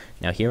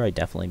 Now here I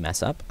definitely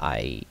mess up.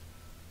 I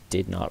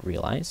did not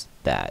realize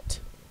that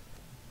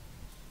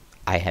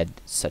I had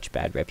such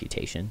bad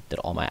reputation that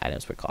all my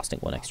items were costing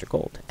 1 extra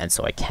gold, and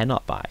so I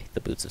cannot buy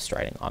the Boots of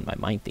Striding on my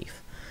Mind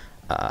Thief.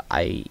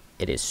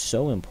 It is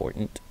so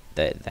important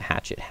that the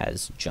hatchet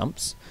has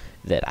jumps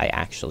that I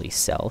actually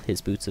sell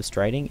his Boots of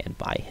Striding and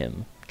buy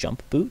him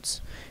jump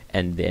boots,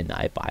 and then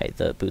I buy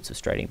the Boots of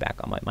Striding back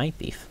on my Mind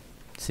Thief,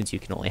 since you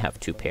can only have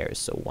 2 pairs,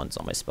 so one's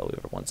on my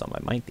Spellweaver, one's on my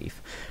Mind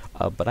Thief.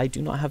 But I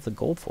do not have the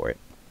gold for it.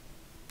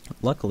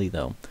 Luckily,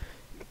 though,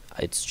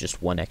 it's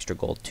just 1 extra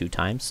gold 2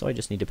 times, so I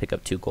just need to pick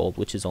up 2 gold,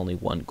 which is only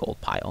 1 gold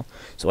pile.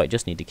 So I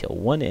just need to kill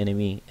 1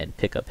 enemy and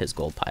pick up his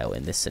gold pile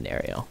in this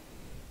scenario,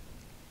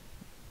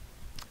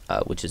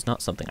 which is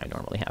not something I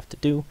normally have to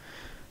do.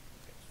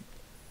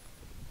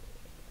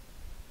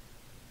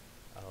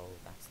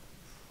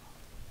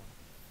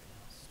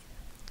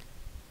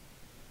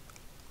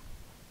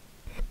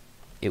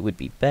 It would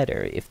be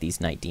better if these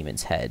Night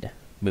Demons had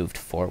moved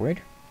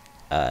forward,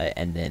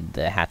 and then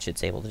the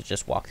hatchet's able to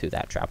just walk through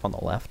that trap on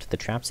the left. The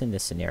traps in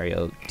this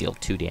scenario deal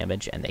 2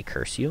 damage and they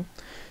curse you,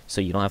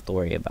 so you don't have to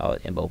worry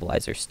about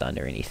immobilize or stun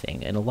or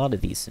anything. In a lot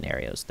of these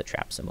scenarios, the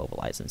traps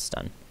immobilize and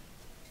stun.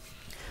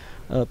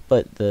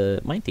 But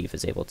the Mind Thief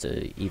is able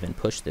to even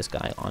push this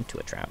guy onto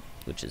a trap,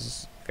 which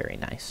is very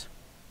nice.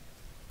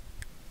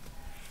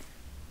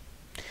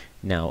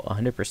 Now,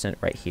 100%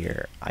 right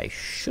here, I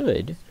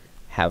should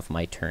have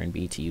my turn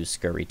be to use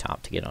Scurry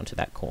Top to get onto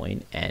that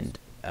coin, and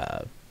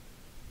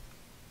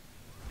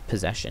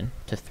Possession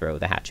to throw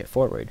the hatchet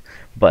forward.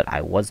 But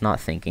I was not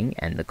thinking,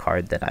 and the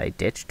card that I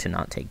ditched to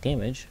not take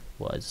damage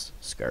was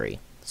Scurry.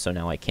 So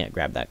now I can't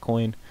grab that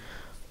coin.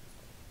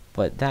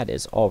 But that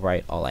is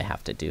alright. All I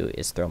have to do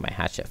is throw my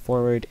hatchet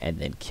forward and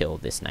then kill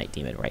this Night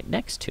Demon right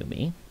next to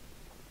me.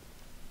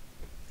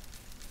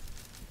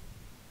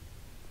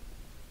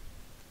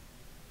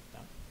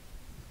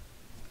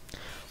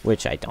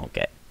 Which I don't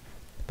get.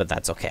 But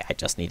that's okay. I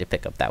just need to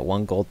pick up that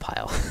 1 gold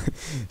pile.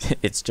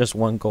 It's just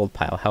 1 gold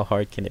pile. How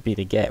hard can it be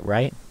to get,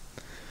 right?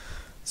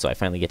 So I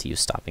finally get to use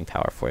stopping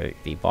power for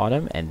the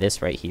bottom, and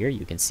this right here,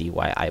 you can see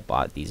why I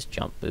bought these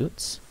jump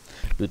boots.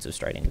 Boots of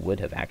Striding would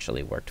have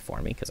actually worked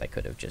for me, because I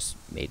could have just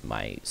made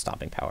my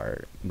stopping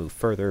power move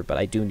further, but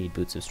I do need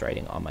Boots of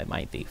Striding on my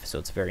Mind Thief, so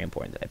it's very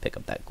important that I pick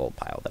up that gold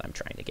pile that I'm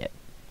trying to get.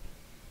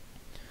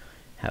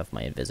 Have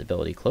my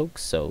invisibility cloak,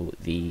 so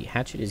the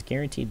hatchet is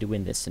guaranteed to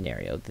win this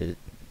scenario.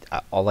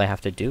 All I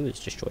have to do is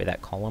destroy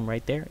that column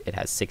right there. It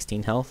has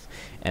 16 health,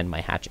 and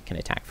my hatchet can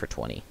attack for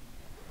 20.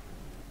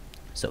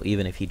 So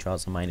even if he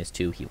draws a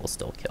 -2, he will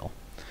still kill.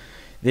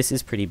 This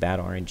is pretty bad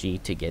RNG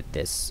to get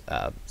this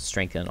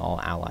strengthen all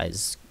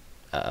allies,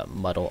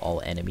 muddle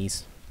all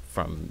enemies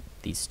from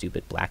these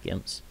stupid black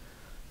imps.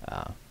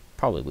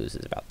 Probably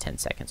loses about 10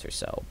 seconds or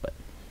so, but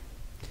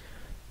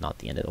not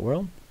the end of the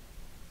world.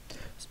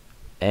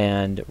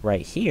 And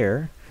right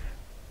here,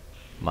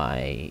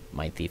 my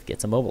Thief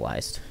gets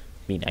immobilized.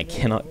 I mean, I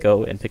cannot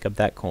go and pick up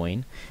that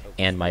coin,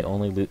 and my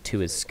only loot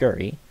 2 is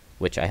Scurry,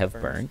 which I have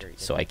burned,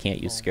 so I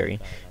can't use Scurry.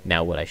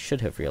 Now what I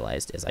should have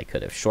realized is I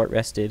could have short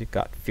rested,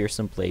 got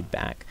Fearsome Blade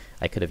back.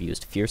 I could have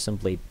used Fearsome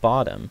Blade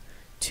bottom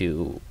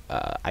to,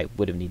 I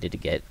would have needed to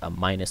get a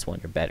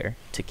 -1 or better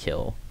to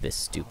kill this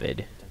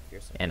stupid,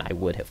 and I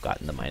would have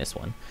gotten the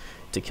 -1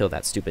 to kill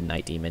that stupid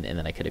Night Demon, and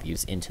then I could have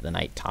used Into the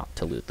Night top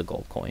to loot the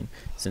gold coin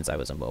since I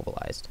was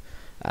immobilized.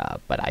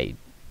 But I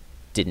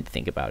didn't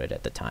think about it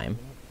at the time.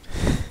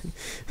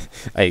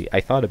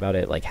 I thought about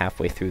it like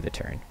halfway through the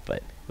turn, but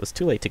it was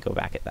too late to go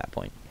back at that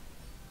point.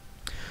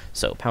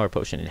 So Power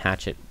Potion and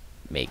Hatchet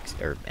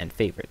and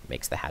Favorite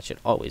makes the Hatchet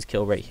always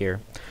kill right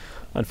here.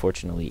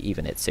 Unfortunately,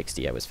 even at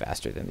 60, I was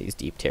faster than these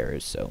Deep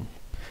Terrors, so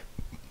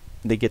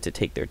they get to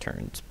take their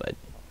turns, but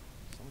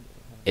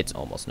it's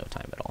almost no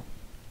time at all.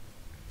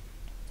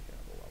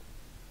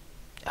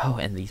 Oh,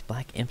 and these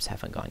black imps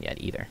haven't gone yet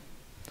either.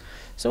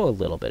 So a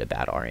little bit of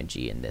bad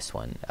RNG in this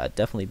one.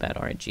 Definitely bad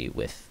RNG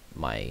with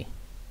my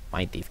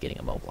Mind Thief getting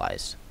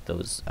immobilized.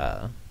 Those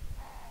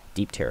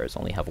Deep Terrors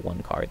only have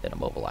 1 card that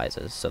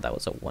immobilizes, so that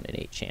was a 1 in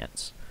 8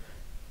 chance.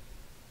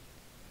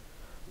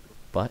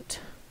 But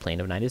Plane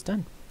of Night is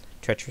done.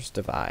 Treacherous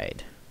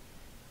Divide.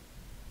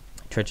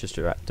 Treacherous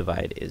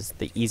Divide is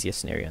the easiest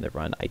scenario in the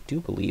run. I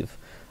do believe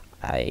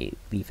I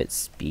leave its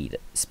speed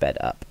sped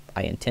up.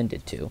 I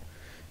intended to,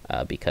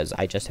 because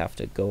I just have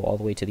to go all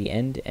the way to the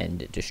end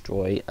and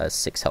destroy a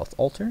 6 health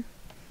altar.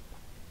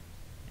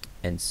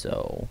 And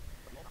so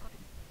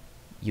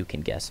you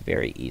can guess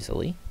very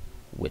easily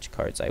which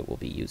cards I will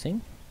be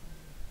using.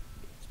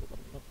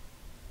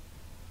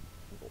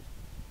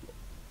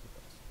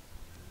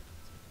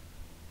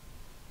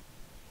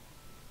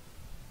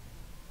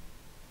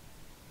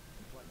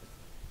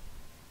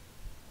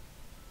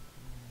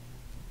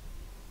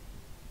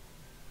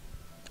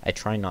 I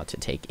try not to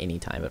take any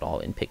time at all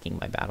in picking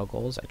my battle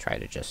goals. I try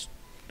to just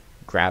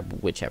grab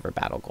whichever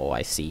battle goal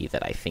I see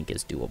that I think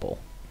is doable.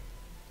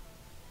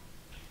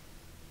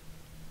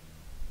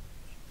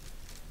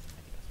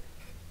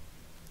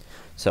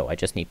 So I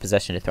just need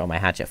possession to throw my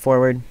hatchet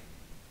forward,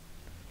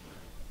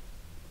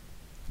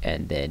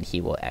 and then he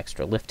will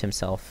extra lift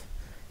himself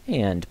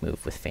and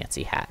move with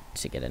Fancy Hat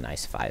to get a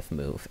nice 5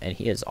 move, and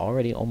he is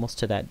already almost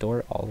to that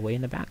door all the way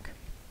in the back.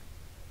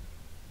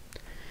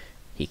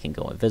 He can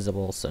go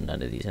invisible, so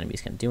none of these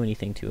enemies can do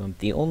anything to him.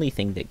 The only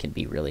thing that can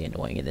be really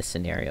annoying in this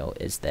scenario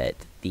is that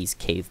these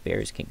cave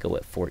bears can go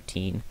at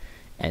 14,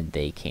 and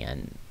they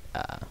can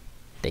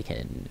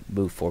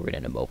move forward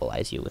and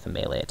immobilize you with a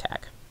melee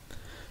attack.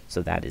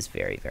 So that is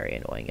very, very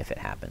annoying if it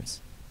happens.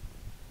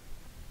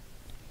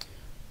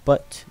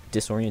 But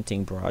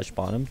Disorienting Barrage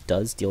Bottom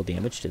does deal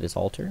damage to this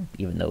altar,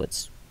 even though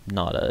it's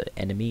not an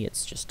enemy,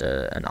 it's just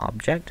an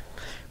object,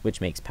 which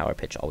makes Power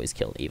Pitch always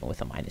kill even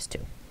with a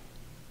 -2.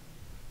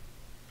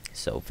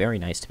 So very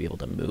nice to be able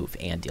to move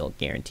and deal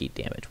guaranteed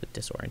damage with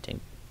Disorienting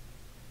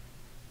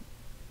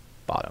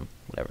Bottom,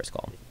 whatever it's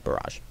called,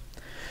 Barrage.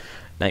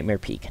 Nightmare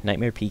Peak.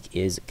 Nightmare Peak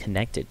is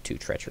connected to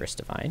Treacherous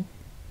Divine.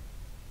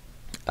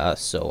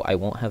 So I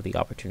won't have the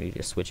opportunity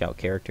to switch out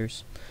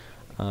characters.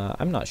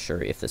 I'm not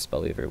sure if the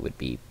Spellweaver would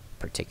be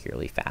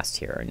particularly fast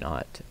here or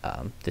not.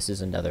 This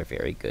is another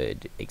very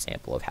good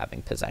example of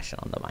having possession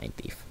on the Mind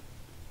Thief.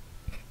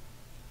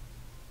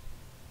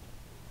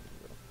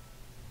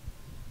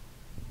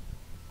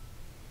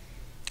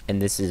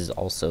 And this is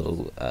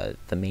also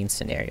the main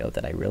scenario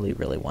that I really,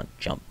 really want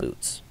jump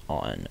boots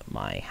on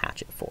my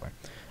hatchet for.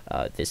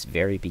 This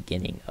very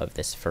beginning of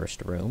this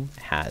first room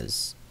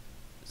has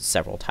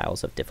several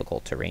tiles of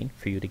difficult terrain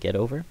for you to get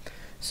over.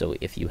 So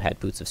if you had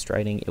Boots of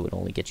Striding, it would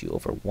only get you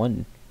over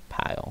 1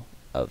 pile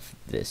of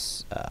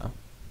this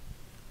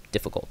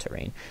difficult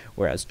terrain,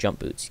 whereas jump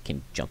boots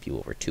can jump you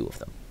over 2 of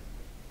them.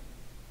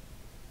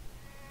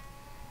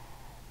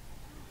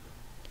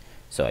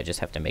 So I just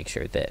have to make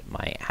sure that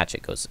my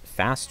hatchet goes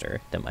faster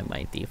than my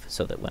Mind Thief,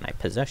 so that when I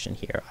possession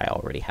here, I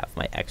already have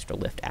my extra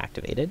lift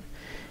activated,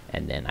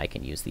 and then I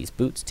can use these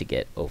boots to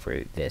get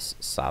over this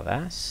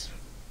Savas.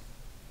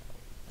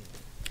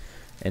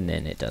 And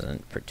then it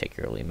doesn't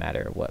particularly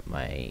matter what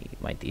my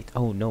Mind Thief...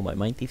 Oh no, my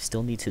Mind Thief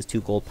still needs his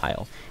 2 gold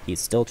pile. He's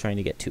still trying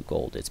to get 2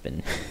 gold. It's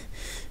been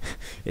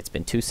it's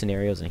been 2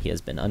 scenarios and he has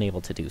been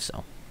unable to do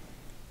so.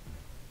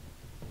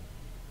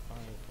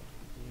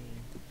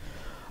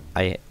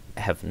 I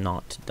have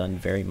not done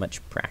very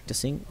much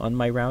practicing on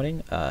my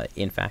routing.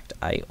 In fact,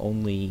 I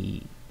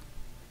only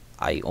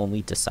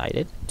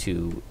decided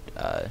to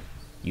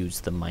use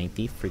the Mind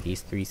Thief for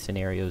these 3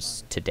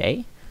 scenarios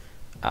today.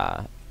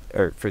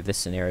 Or for this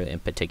scenario in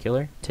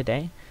particular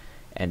today,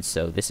 and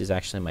so this is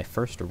actually my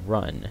first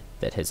run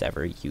that has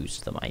ever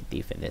used the Mind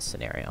Thief in this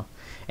scenario,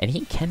 and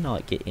he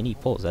cannot get any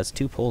pulls. That's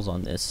 2 pulls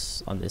on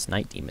this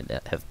Night Demon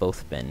that have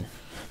both been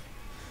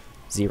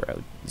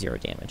zero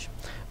damage,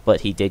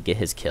 but he did get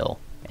his kill,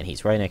 and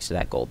he's right next to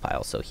that gold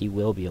pile, so he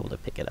will be able to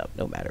pick it up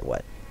no matter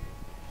what.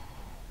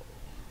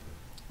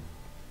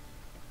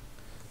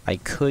 I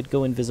could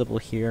go invisible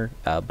here,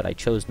 but I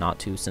chose not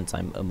to since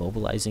I'm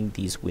immobilizing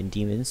these wind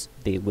demons.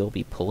 They will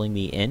be pulling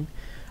me in,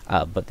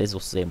 but this will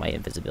save my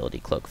invisibility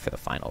cloak for the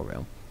final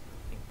room,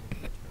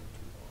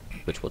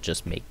 which will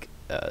just make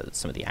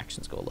some of the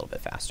actions go a little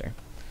bit faster.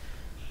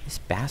 This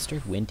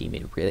bastard wind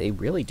demon, they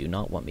really do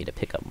not want me to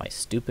pick up my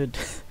stupid,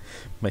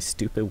 my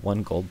stupid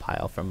 1 gold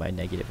pile from my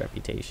negative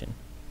reputation.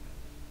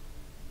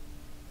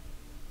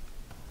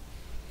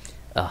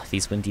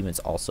 These wind demons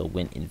also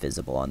went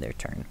invisible on their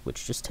turn,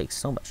 which just takes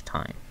so much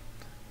time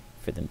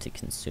for them to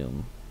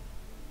consume.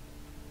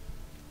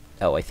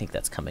 Oh, I think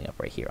that's coming up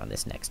right here on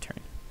this next turn.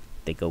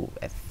 They go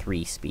at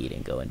 3 speed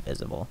and go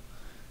invisible,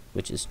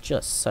 which is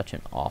just such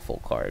an awful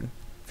card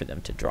for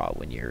them to draw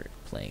when you're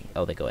playing.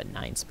 Oh, they go at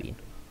 9 speed.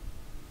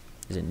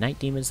 Is it Night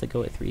Demons that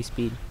go at 3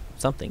 speed?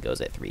 Something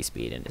goes at 3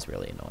 speed and is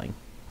really annoying.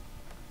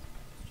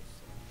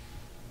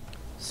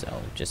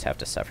 So just have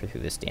to suffer through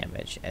this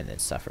damage and then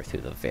suffer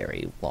through the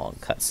very long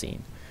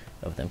cutscene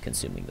of them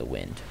consuming the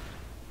wind.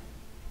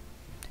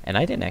 And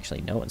I didn't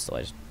actually know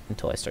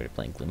until I started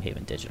playing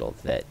Gloomhaven Digital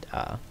that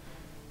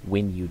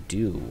when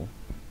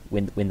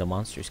the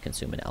monsters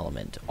consume an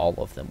element, all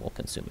of them will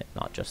consume it,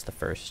 not just the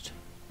first.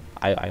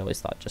 I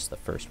always thought just the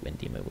first wind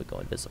demon would go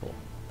invisible,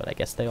 but I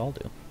guess they all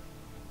do.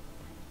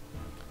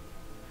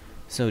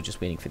 So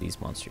just waiting for these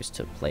monsters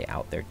to play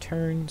out their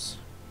turns.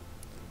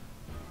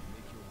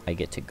 I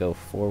get to go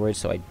forward,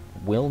 so I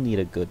will need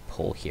a good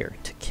pull here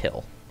to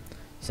kill,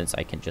 since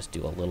I can just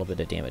do a little bit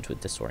of damage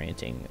with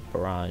Disorienting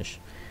Barrage,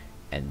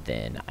 and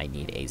then I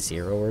need a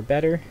 0 or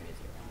better,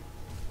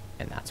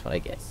 and that's what I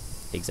get.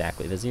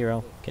 Exactly the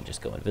 0, can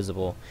just go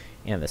invisible,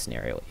 and the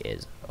scenario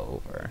is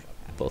over.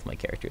 Both my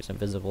characters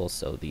invisible,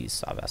 so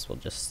these Savas will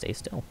just stay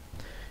still.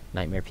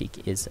 Nightmare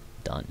Peak is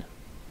done.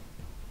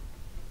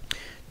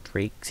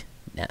 Drake's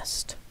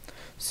Nest.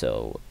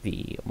 So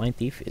the Mind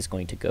Thief is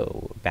going to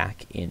go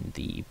back in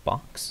the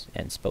box,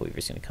 and Spellweaver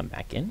is going to come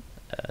back in.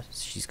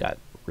 She's got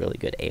really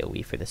good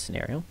AoE for this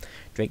scenario.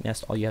 Drake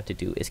Nest, all you have to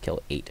do is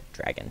kill 8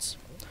 dragons.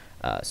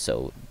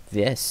 So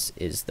this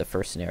is the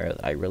first scenario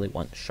that I really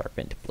want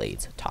Sharpened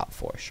Blades top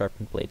for.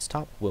 Sharpened Blades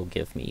top will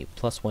give me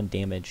 +1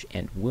 damage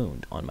and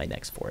wound on my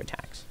next 4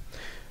 attacks.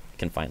 I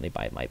can finally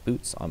buy my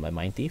boots on my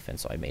Mind Thief, and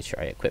so I made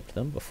sure I equipped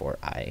them before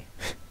I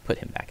put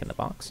him back in the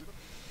box.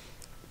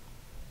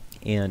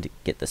 And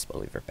get the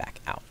Spellweaver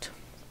back out.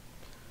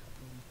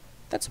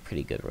 That's a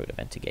pretty good road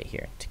event to get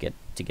here. To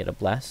get a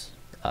bless.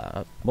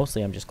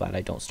 Mostly, I'm just glad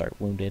I don't start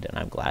wounded, and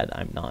I'm glad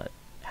I'm not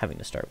having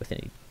to start with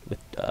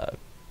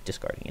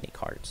discarding any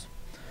cards.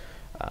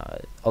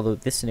 Although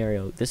this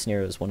scenario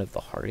is one of the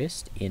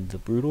hardest in the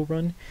brutal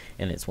run,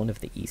 and it's one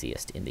of the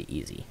easiest in the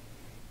easy.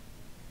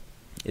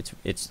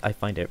 I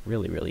find it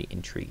really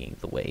intriguing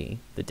the way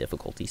the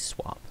difficulties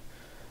swap.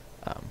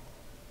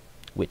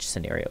 Which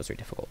scenarios are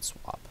difficult to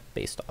swap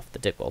based off the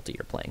difficulty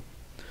you're playing.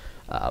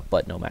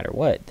 But no matter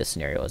what, this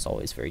scenario is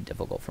always very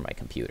difficult for my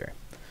computer.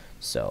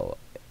 So,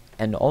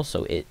 and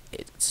also it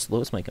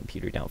slows my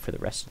computer down for the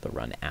rest of the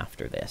run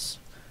after this,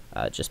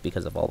 just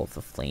because of all of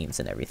the flames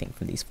and everything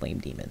from these flame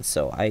demons.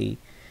 So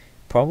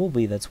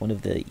probably that's one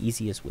of the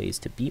easiest ways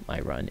to beat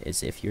my run,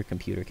 is if your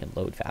computer can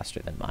load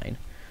faster than mine.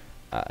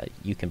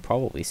 You can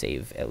probably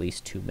save at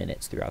least 2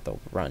 minutes throughout the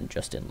run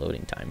just in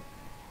loading time.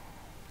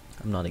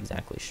 I'm not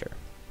exactly sure.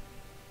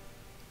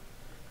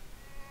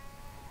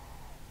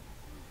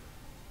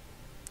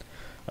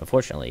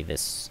 Unfortunately,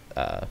 this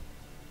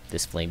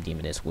flame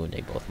demon is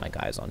wounding both my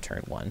guys on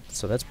turn 1,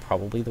 so that's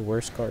probably the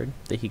worst card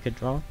that he could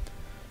draw.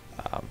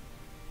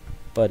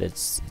 But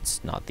it's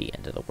not the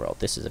end of the world.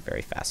 This is a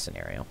very fast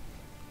scenario.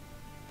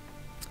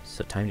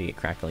 So time to get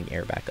Crackling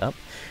Air back up.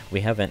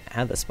 We haven't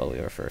had the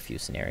Spellweaver for a few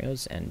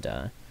scenarios,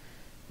 and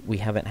we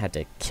haven't had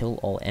to kill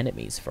all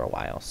enemies for a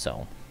while,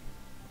 so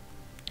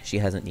she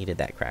hasn't needed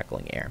that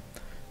Crackling Air.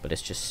 But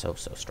it's just so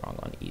strong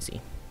on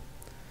easy.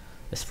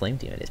 This flame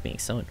demon is being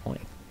so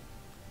annoying.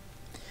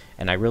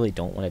 And I really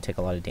don't want to take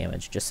a lot of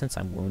damage, just since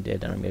I'm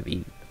wounded and I'm going to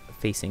be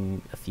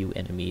facing a few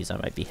enemies. I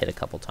might be hit a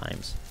couple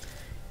times.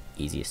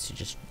 Easiest to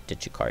just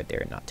ditch a card there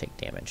and not take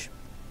damage.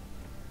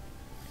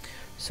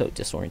 So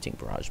disorienting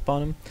barrage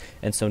bottom,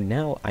 and so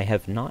now I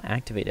have not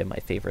activated my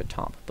favorite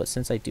top, but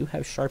since I do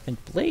have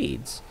sharpened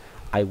blades,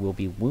 I will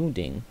be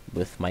wounding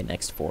with my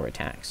next 4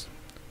 attacks,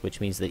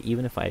 which means that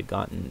even if I had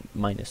gotten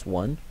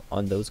 -1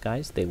 on those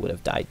guys, they would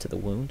have died to the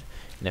wound,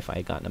 and if I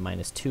had gotten a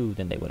 -2,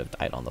 then they would have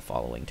died on the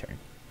following turn,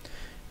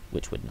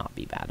 which would not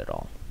be bad at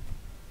all.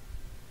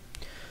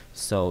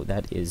 So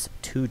that is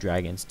 2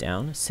 dragons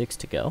down, 6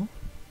 to go.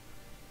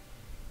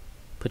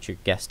 Put your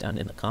guess down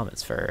in the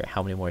comments for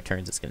how many more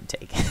turns it's going to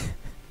take.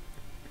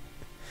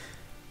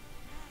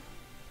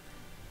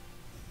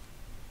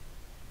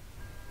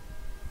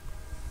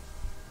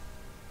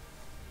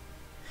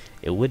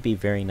 It would be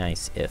very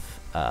nice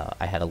if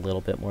I had a little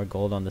bit more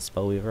gold on the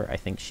Spellweaver. I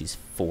think she's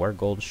 4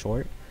 gold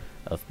short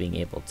of being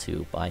able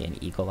to buy an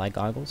Eagle Eye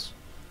goggles,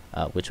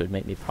 which would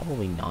make me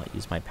probably not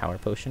use my power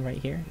potion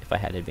right here. If I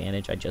had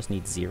advantage, I just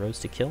need 0s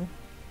to kill.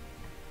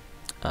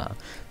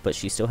 But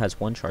she still has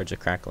 1 charge of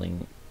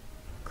crackling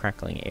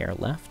air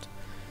left,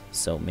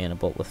 so Mana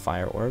Bolt with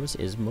Fire Orbs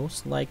is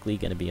most likely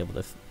going to be able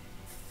to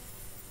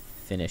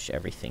finish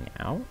everything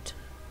out.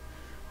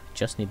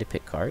 Just need to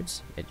pick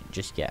cards.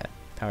 Yeah,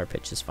 Power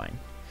Pitch is fine.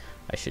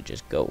 I should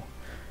just go.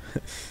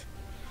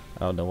 I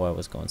don't know why I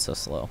was going so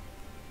slow.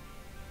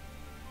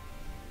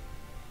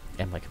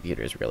 And my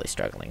computer is really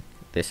struggling.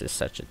 This is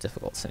such a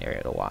difficult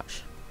scenario to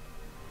watch.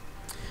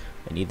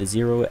 I need the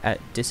 0 at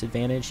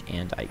disadvantage,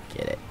 and I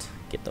get it.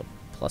 Get the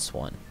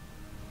 +1.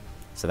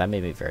 So that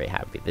made me very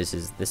happy. This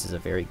is a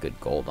very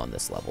good gold on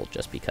this level,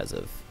 just because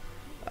of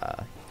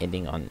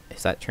ending on,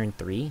 is that turn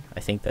 3? I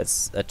think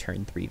that's a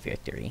turn 3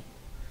 victory.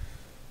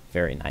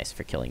 Very nice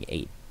for killing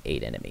 8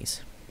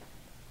 enemies.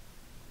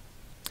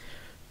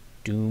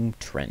 Doom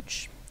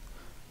Trench.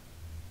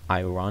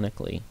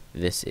 Ironically,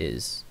 this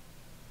is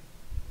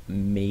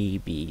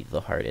maybe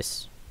the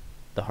hardest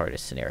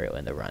scenario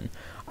in the run.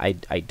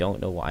 I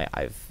don't know why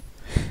I've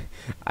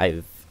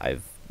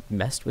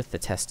messed with the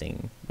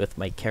testing with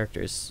my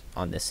characters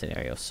on this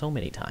scenario so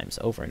many times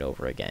over and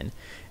over again,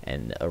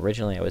 and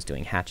originally I was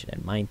doing Hatchet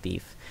and Mind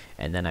Thief,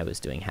 and then I was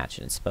doing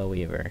Hatchet and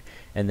Spellweaver,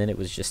 and then it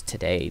was just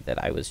today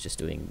that I was just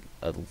doing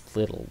a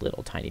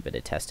little tiny bit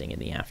of testing in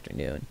the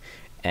afternoon,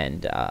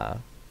 and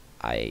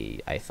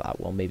I thought,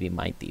 well, maybe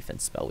Mind Thief and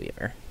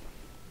Spellweaver,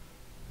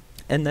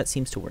 and that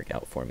seems to work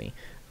out for me.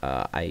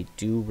 I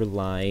do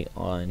rely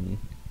on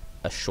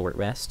a short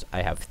rest.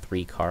 I have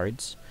 3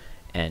 cards,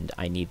 and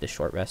I need the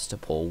short rest to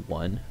pull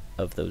 1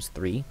 of those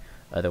 3,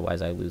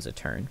 otherwise I lose a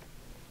turn.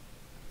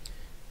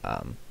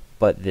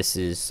 But this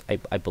is,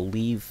 I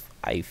believe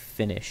I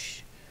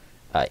finish,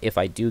 if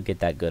I do get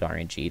that good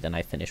RNG, then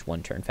I finish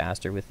 1 turn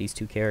faster with these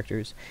 2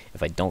 characters.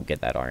 If I don't get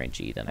that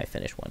RNG, then I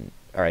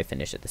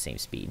finish at the same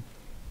speed.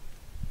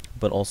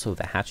 But also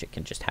the Hatchet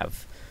can just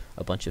have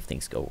a bunch of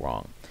things go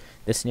wrong.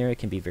 This scenario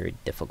can be very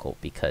difficult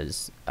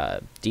because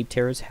Deep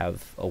Terrors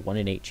have a 1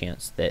 in 8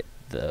 chance that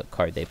the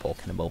card they pull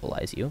can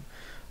immobilize you.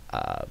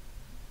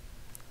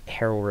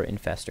 Harrower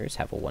Infestors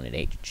have a 1 in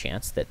 8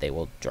 chance that they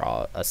will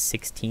draw a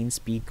 16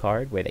 speed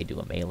card where they do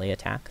a melee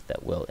attack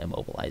that will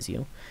immobilize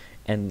you.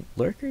 And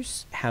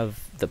Lurkers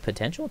have the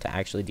potential to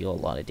actually deal a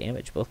lot of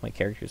damage. Both my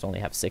characters only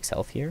have 6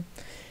 health here,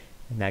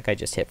 and that guy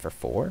just hit for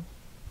 4.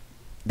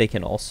 They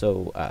can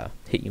also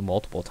hit you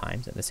multiple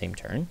times in the same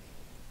turn,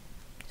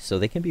 so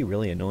they can be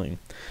really annoying.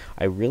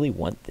 I really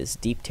want this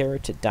Deep Terror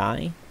to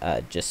die,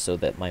 just so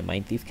that my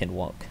Mind Thief can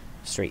walk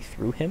straight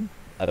through him.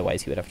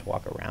 Otherwise he would have to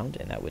walk around,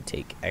 and that would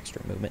take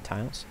extra movement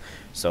tiles.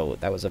 So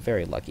that was a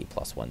very lucky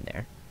 +1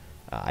 there.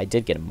 I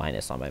did get a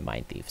minus on my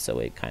Mind Thief, so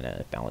it kind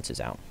of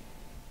balances out.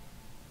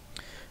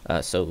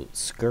 So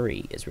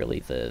Scurry is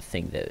really the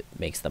thing that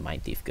makes the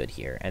Mind Thief good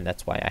here, and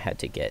that's why I had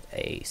to get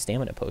a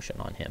stamina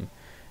potion on him,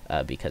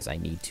 because I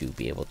need to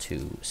be able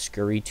to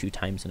Scurry 2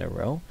 times in a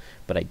row,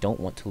 but I don't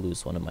want to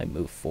lose one of my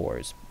move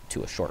 4s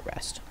to a short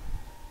rest.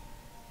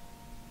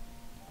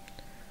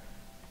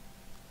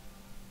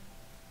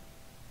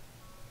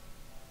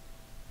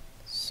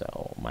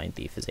 So Mind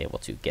Thief is able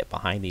to get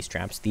behind these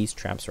traps. These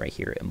traps right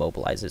here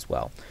immobilize as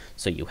well,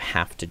 so you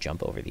have to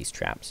jump over these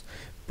traps.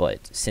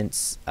 But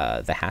since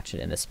the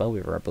Hatchet and the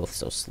Spellweaver are both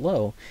so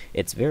slow,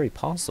 it's very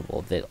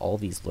possible that all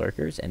these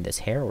Lurkers and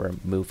this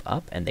Harrower move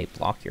up and they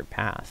block your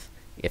path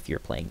if you're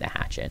playing the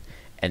Hatchet,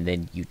 and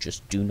then you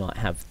just do not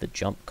have the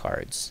jump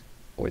cards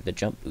or the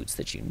jump boots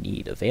that you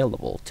need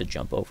available to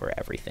jump over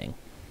everything.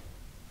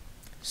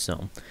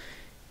 So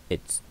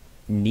it's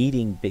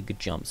needing big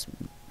jumps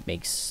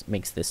makes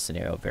this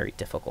scenario very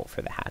difficult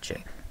for the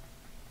Hatchet.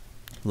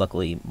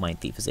 Luckily,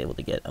 Mind Thief is able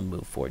to get a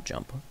move 4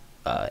 jump,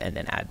 and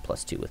then add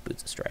 +2 with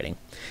Boots of Striding.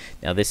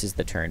 Now this is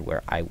the turn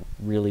where I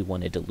really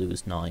wanted to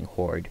lose Gnawing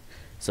Horde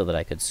so that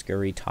I could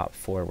Scurry top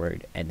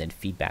forward and then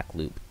feedback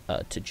loop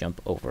to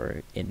jump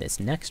over in this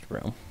next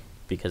room,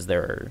 because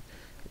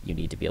you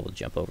need to be able to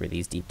jump over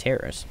these Deep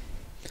Terrors.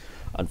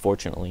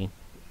 Unfortunately,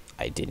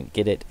 I didn't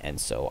get it,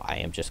 and so I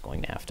am just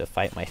going to have to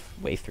fight my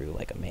way through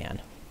like a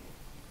man.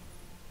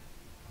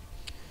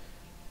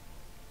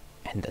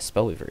 And the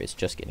Spellweaver is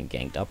just getting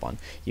ganged up on.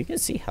 You can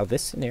see how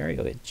this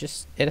scenario, it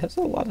has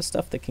a lot of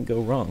stuff that can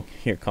go wrong.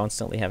 You're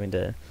constantly having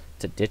to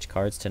to ditch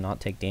cards to not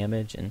take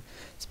damage, and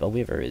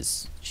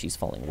Spellweaver she's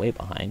falling way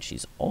behind.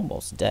 She's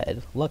almost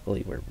dead.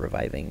 Luckily, we're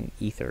reviving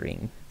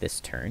Ethering this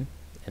turn,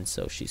 and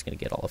so she's going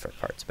to get all of her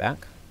cards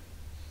back.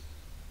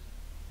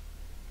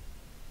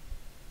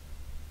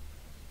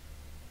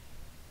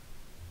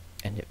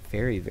 And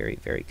very, very,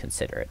 very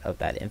considerate of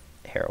that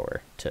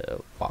Harrower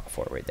to walk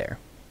forward there.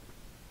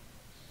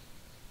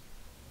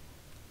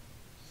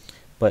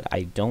 But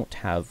I don't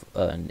have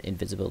an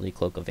invisibility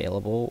cloak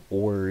available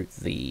or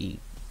the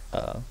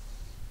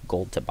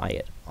gold to buy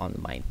it on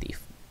the Mind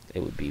Thief.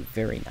 It would be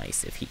very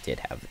nice if he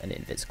did have an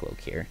invis cloak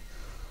here.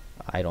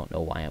 I don't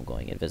know why I'm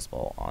going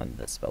invisible on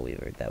the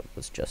Spellweaver. That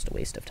was just a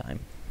waste of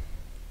time.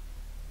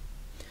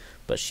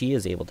 But she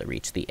is able to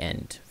reach the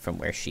end from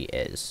where she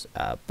is,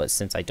 but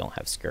since I don't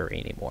have Scurry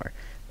anymore,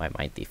 my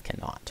Mind Thief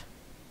cannot.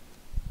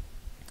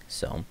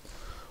 So,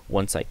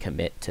 once I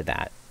commit to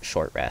that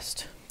short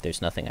rest,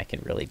 there's nothing I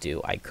can really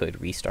do. I could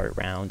restart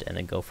round and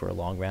then go for a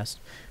long rest,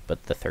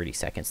 but the 30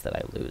 seconds that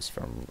I lose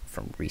from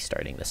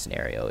restarting the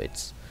scenario,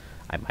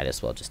 I might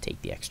as well just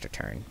take the extra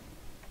turn.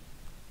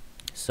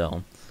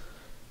 So,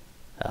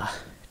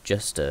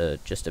 just a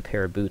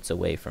pair of boots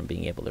away from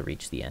being able to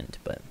reach the end,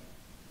 but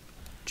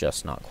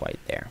just not quite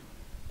there.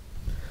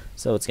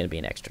 So it's going to be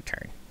an extra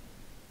turn.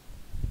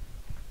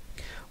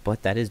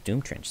 But that is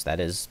Doom Trench. That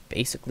is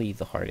basically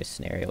the hardest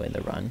scenario in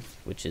the run,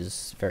 which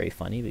is very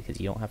funny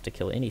because you don't have to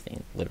kill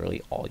anything.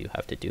 Literally all you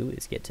have to do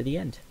is get to the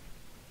end.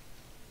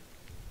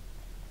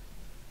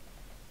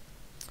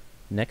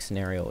 Next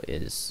scenario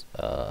is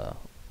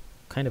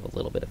kind of a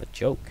little bit of a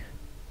joke.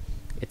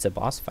 It's a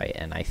boss fight,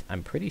 and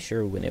I'm pretty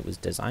sure when it was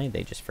designed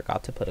they just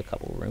forgot to put a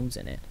couple rooms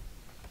in it.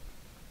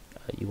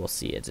 You will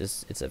see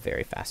it's a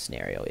very fast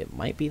scenario. It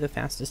might be the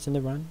fastest in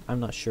the run. I'm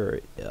not sure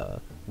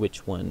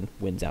which one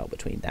wins out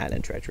between that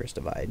and Treacherous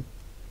Divide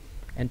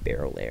and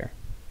Barrow Lair.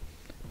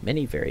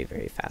 Many very,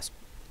 very fast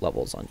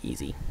levels on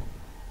easy.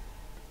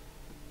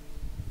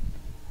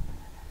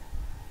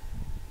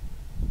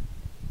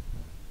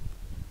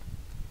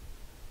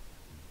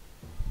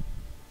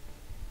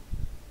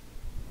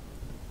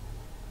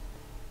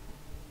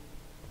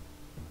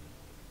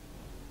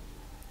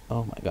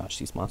 Oh my gosh,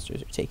 these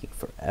monsters are taking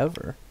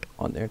forever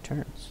on their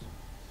turns.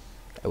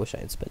 I wish I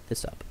had sped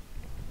this up.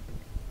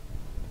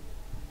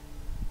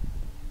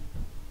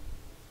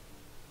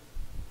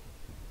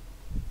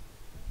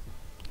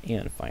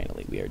 And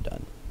finally we are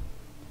done.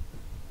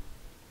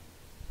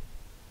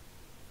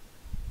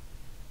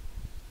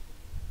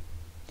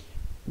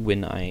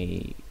 When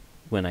I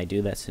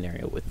do that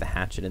scenario with the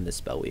Hatchet and the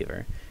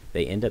Spellweaver,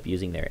 they end up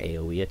using their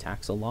AoE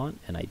attacks a lot,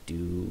 and I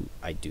do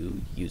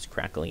use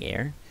Crackling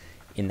Air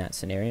in that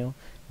scenario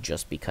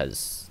just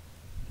because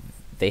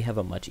they have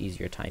a much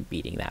easier time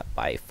beating that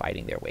by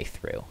fighting their way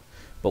through.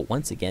 But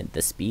once again,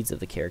 the speeds of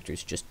the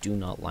characters just do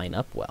not line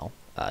up well.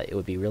 It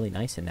would be really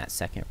nice in that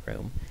second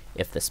room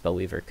if the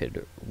Spellweaver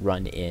could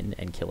run in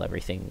and kill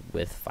everything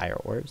with fire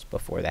orbs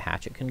before the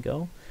Hatchet can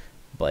go,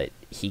 but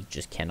he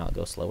just cannot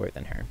go slower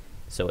than her.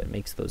 So it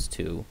makes those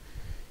two,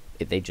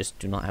 they just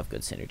do not have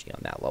good synergy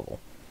on that level.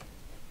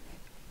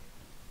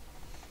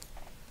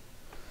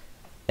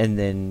 And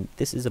then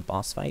this is a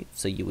boss fight,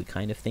 so you would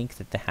kind of think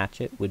that the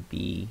Hatchet would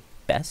be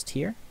best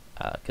here,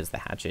 because the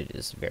Hatchet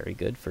is very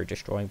good for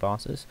destroying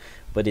bosses,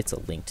 but it's a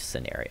linked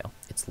scenario.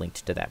 It's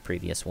linked to that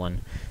previous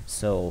one,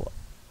 so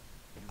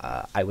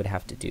I would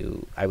have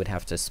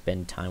to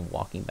spend time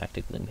walking back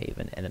to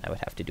Gloomhaven, and then I would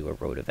have to do a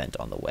road event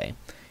on the way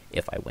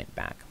if I went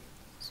back.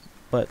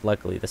 But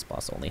luckily this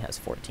boss only has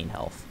 14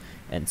 health,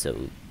 and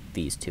so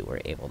these two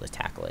are able to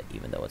tackle it,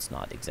 even though it's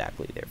not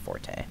exactly their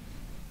forte.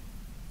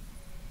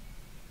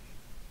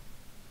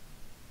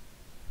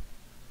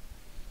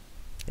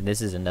 And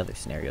this is another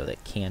scenario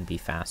that can be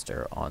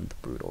faster on the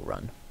Brutal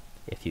run,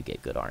 if you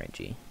get good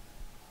RNG.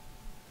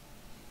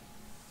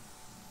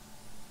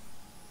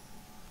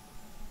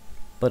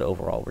 But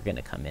overall, we're going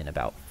to come in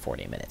about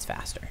 40 minutes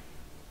faster.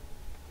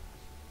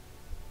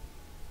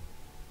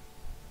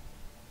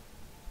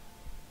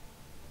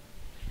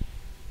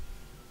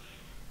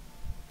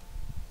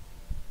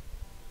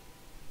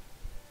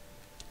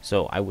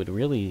 So I would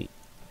really...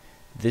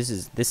 This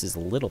is a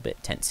little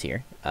bit tense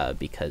here,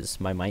 because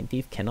my Mind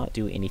Thief cannot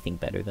do anything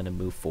better than a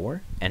move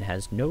 4 and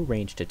has no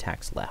ranged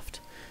attacks left.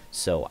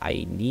 So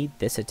I need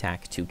this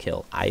attack to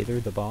kill either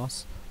the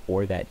boss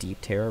or that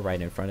Deep Terror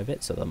right in front of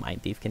it, so the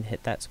Mind Thief can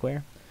hit that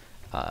square.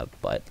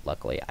 But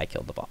luckily I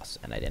killed the boss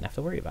and I didn't have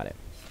to worry about it.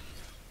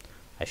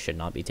 I should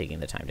not be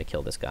taking the time to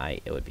kill this guy.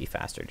 It would be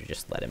faster to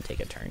just let him take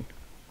a turn.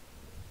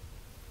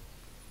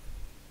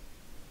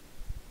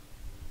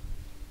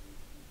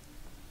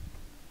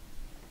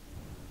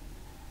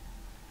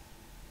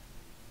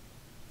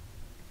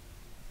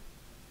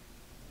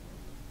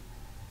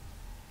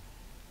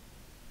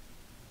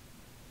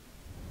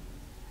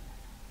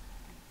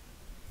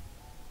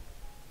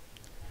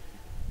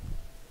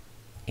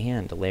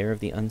 And Lair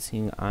of the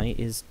Unseeing Eye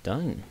is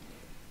done.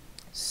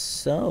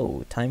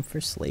 So, time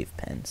for Slave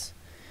Pens.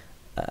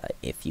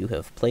 If you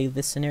have played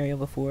this scenario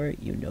before,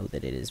 you know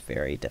that it is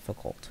very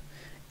difficult.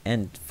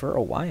 And for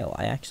a while,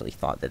 I actually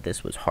thought that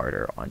this was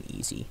harder on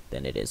easy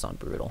than it is on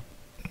brutal.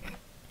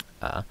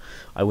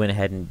 I went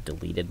ahead and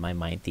deleted my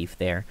Mind Thief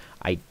there.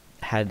 I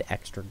had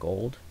extra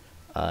gold,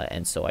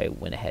 and so I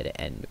went ahead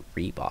and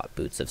rebought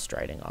Boots of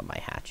Striding on my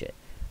hatchet.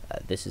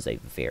 This is a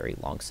very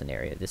long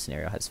scenario. This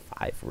scenario has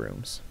 5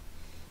 rooms.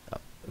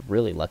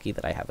 Really lucky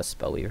that I have a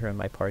Spellweaver in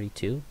my party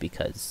too,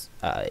 because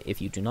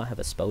if you do not have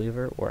a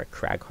Spellweaver or a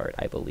Cragheart,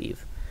 I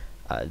believe,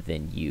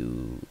 then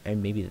you,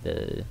 and maybe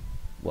the,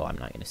 well, I'm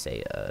not going to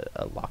say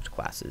a locked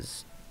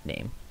class's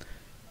name,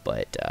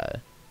 but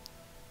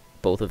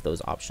both of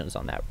those options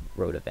on that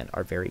road event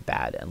are very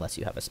bad unless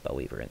you have a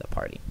Spellweaver in the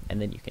party,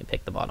 and then you can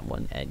pick the bottom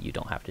one and you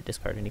don't have to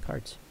discard any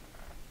cards.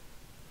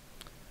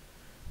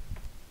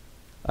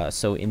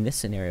 So in this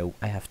scenario,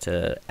 I have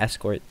to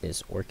escort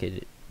this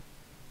Orchid,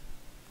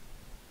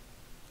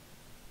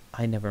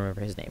 I never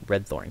remember his name,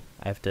 Redthorn.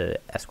 I have to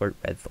escort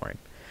Redthorn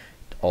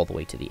all the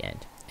way to the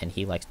end, and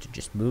he likes to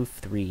just move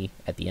 3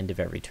 at the end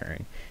of every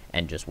turn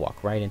and just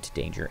walk right into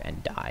danger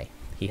and die.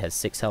 He has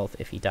 6 health.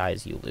 If he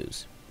dies, you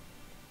lose.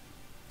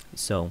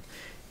 So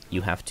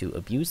you have to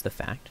abuse the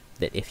fact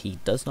that if he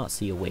does not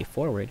see a way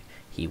forward,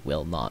 he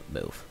will not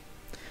move.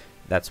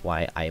 That's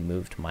why I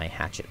moved my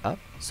hatchet up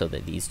so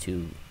that these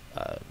two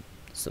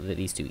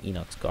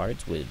Enoch's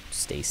guards would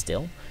stay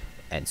still,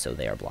 and so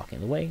they are blocking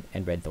the way,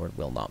 and Redthorn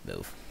will not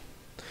move.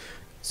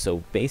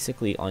 So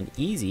basically on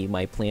easy,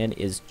 my plan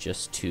is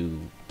just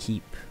to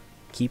keep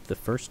the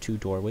first 2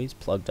 doorways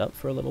plugged up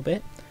for a little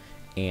bit,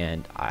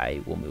 and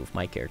I will move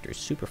my characters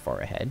super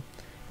far ahead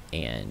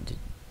and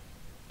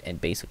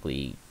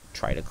basically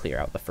try to clear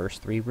out the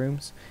first 3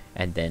 rooms,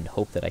 and then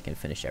hope that I can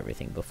finish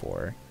everything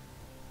before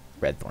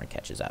Redthorn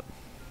catches up.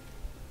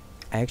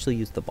 I actually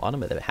used the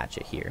bottom of the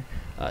hatchet here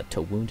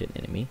to wound an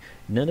enemy.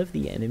 None of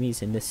the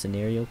enemies in this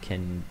scenario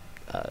can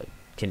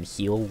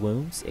heal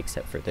wounds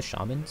except for the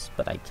shamans,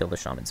 but I kill the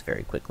shamans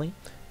very quickly,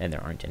 and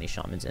there aren't any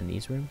shamans in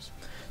these rooms.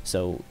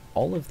 So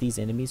all of these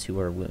enemies who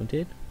are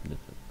wounded,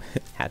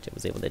 Hatchet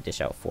was able to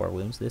dish out 4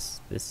 wounds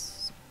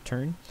this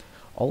turn.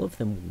 All of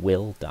them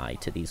will die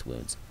to these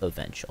wounds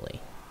eventually.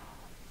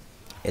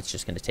 It's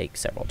just going to take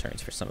several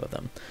turns for some of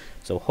them.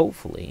 So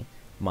hopefully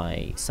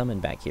my summon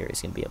back here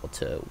is going to be able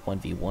to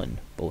 1v1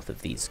 both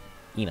of these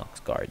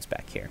Enoch's guards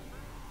back here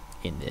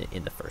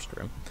in the first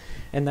room.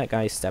 And that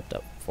guy stepped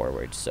up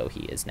forward, so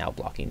he is now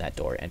blocking that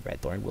door, and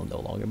Redthorn will no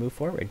longer move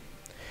forward.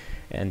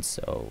 And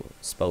so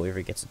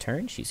Spellweaver gets a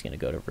turn. She's going to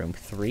go to room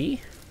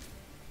 3.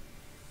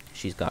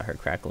 She's got her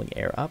Crackling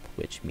Air up,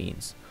 which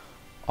means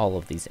all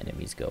of these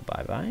enemies go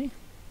bye-bye.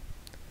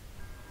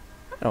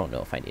 I don't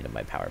know if I needed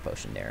my Power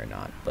Potion there or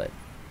not, but,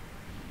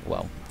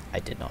 well, I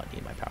did not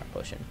need my Power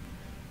Potion.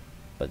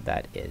 But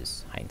that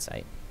is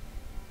hindsight.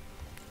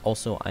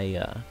 Also,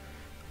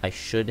 I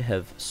should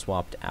have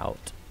swapped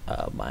out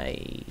my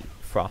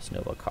Frost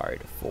Nova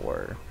card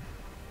for,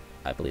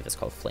 I believe it's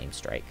called Flame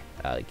Strike.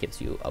 It gives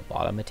you a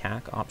bottom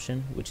attack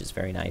option, which is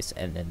very nice,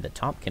 and then the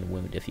top can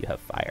wound if you have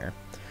fire.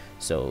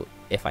 So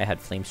if I had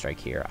Flame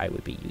Strike here, I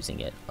would be using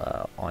it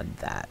on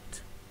that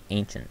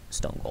ancient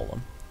stone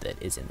golem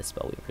that is in the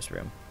Spellweaver's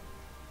room.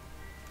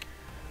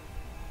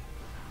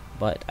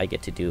 But I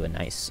get to do a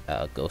nice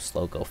go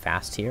slow, go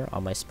fast here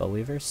on my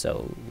Spellweaver,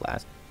 so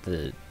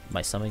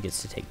my summon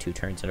gets to take 2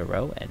 turns in a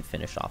row and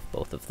finish off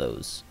both of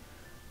those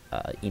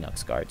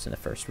Enoch's guards in the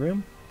first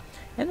room.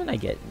 And then I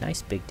get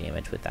nice big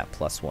damage with that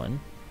 +1.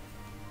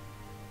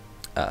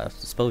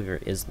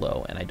 Spellweaver is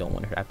low, and I don't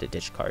want her to have to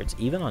ditch cards.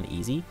 Even on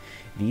easy,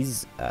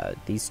 these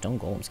stone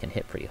golems can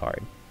hit pretty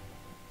hard.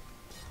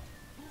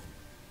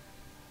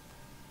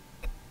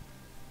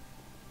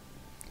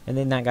 And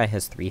then that guy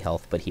has 3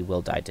 health, but he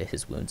will die to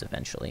his wounds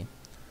eventually.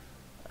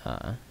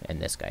 And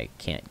this guy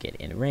can't get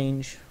in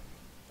range.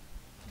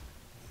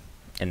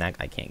 And that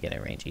guy can't get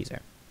in range either.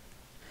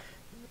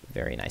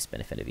 Very nice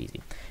benefit of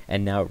easy.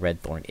 And now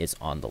Redthorn is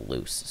on the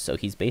loose, so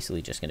he's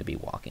basically just going to be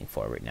walking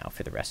forward now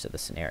for the rest of the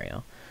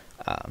scenario.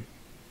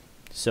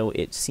 So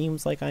it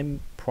seems like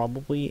I'm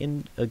probably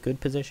in a good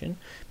position,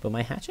 but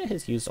my Hatchet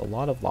has used a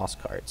lot of loss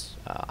cards.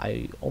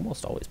 I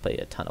almost always play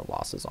a ton of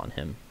losses on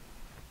him.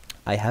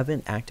 I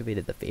haven't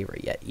activated the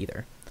favorite yet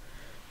either.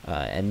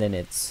 And then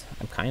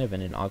I'm kind of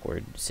in an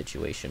awkward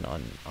situation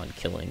on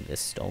killing this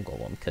stone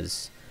golem,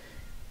 because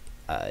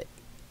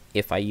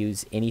if I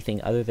use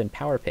anything other than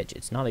Power Pitch,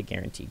 it's not a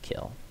guaranteed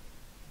kill.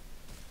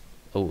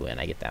 Oh,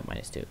 and I get that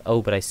 -2.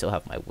 Oh, but I still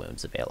have my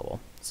wounds available,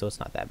 so it's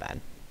not that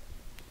bad.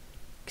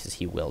 Because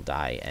he will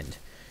die, and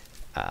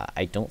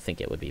I don't think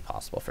it would be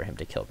possible for him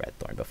to kill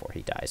Redthorn before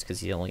he dies,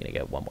 because he's only going to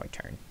get 1 more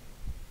turn.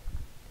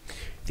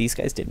 These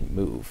guys didn't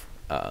move.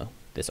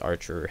 This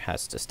archer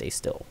has to stay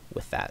still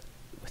with that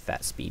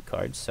speed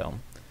card, so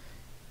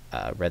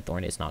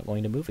Redthorn is not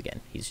going to move again.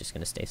 He's just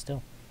going to stay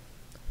still.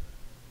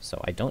 So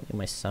I don't need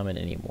my summon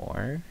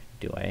anymore.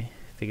 Do I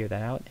figure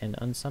that out and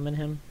unsummon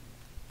him?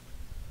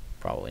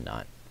 Probably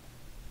not.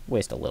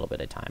 Waste a little bit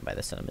of time by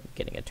the summon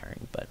getting a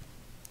turn, but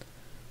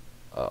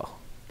oh,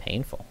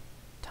 painful.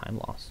 Time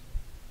loss.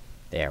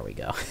 There we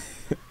go.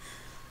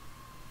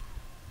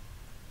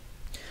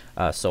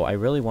 So I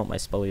really want my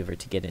Spellweaver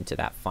to get into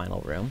that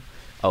final room.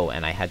 Oh,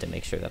 and I had to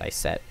make sure that I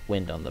set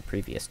wind on the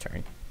previous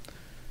turn.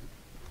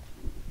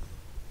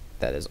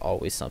 That is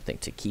always something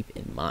to keep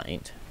in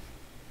mind.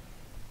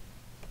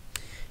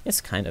 It's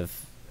kind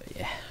of,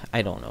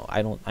 I don't know.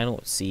 I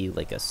don't see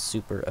like a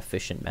super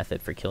efficient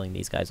method for killing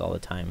these guys all the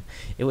time.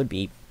 It would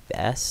be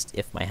best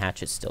if my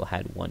hatchet still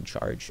had one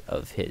charge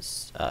of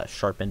his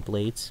sharpened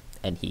blades,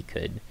 and he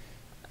could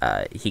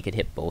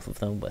hit both of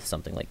them with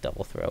something like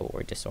double throw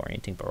or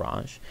disorienting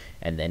barrage,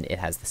 and then it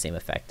has the same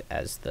effect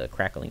as the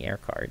crackling air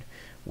card,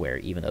 where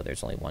even though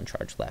there's only one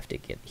charge left,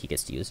 he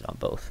gets to use it on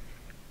both.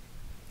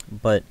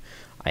 But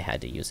I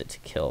had to use it to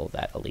kill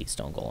that elite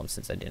stone golem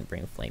since I didn't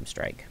bring flame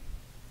strike.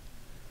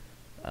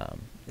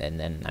 And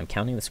then I'm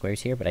counting the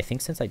squares here, but I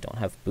think since I don't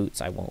have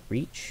boots, I won't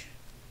reach.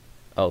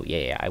 Oh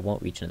yeah, I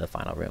won't reach into the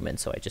final room, and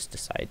so I just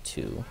decide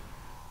to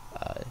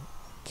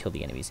kill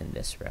the enemies in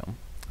this room.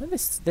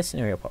 This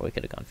scenario probably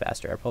could have gone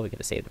faster. I probably could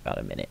have saved about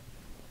a minute.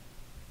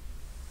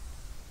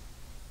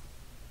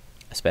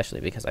 Especially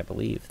because I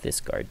believe this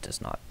guard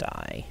does not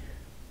die.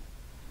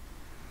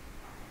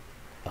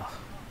 Oh,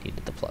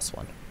 needed the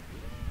 +1.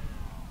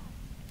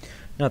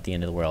 Not the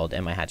end of the world,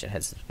 and my hatchet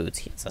has his boots.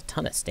 He has a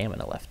ton of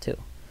stamina left too.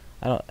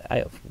 I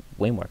have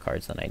way more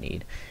cards than I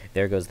need.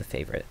 There goes the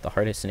favorite. The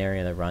hardest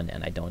scenario in the run,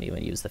 and I don't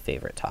even use the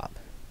favorite top.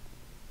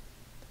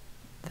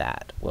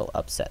 That will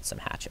upset some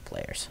hatchet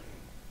players.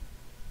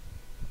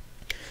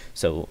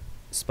 So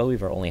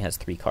Spellweaver only has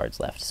 3 cards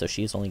left, so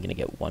she's only going to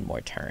get 1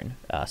 more turn.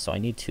 So I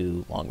need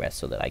to long rest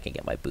so that I can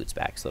get my boots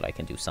back so that I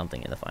can do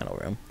something in the final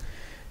room.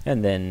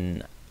 And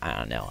then, I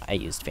don't know, I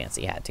used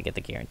Fancy Hat to get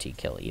the guaranteed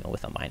kill even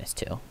with a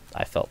 -2.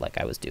 I felt like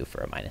I was due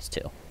for a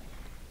 -2.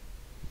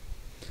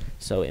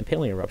 So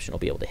Impaling Eruption will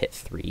be able to hit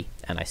 3,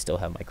 and I still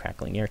have my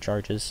Crackling Air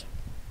charges.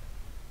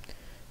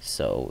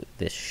 So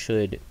this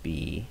should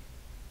be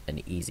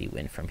an easy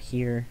win from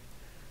here.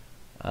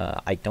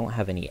 I don't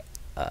have any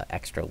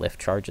extra lift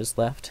charges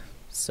left,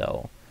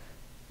 so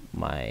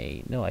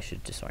no, I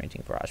should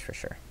Disorienting Barrage for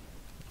sure.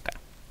 Okay,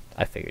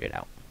 I figured it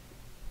out.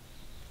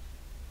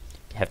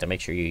 You have to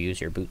make sure you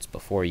use your boots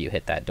before you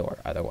hit that door,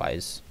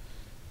 otherwise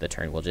the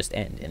turn will just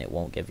end and it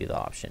won't give you the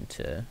option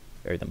to,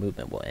 or the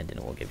movement will end and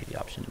it won't give you the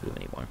option to move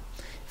anymore.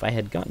 If I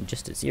had gotten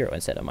just a 0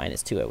 instead of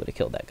 -2, I would have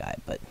killed that guy,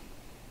 but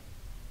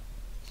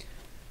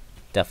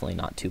definitely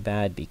not too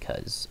bad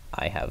because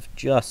I have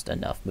just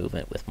enough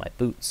movement with my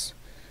boots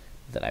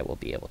that I will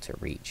be able to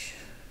reach.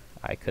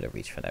 I could have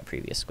reached for that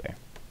previous square.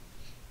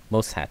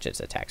 Most hatchets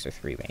attacks are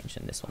 3 range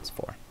and this one's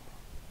 4.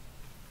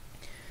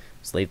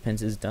 Slave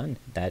Pens is done.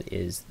 That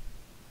is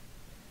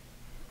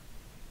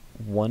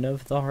one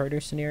of the harder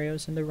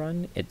scenarios in the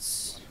run.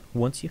 It's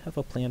once you have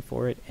a plan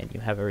for it and you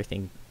have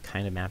everything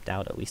kind of mapped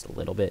out at least a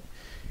little bit,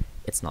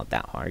 it's not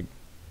that hard.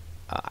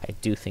 I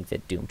do think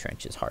that Doom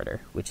Trench is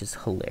harder, which is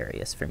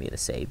hilarious for me to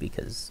say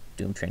because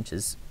Doom Trench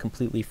is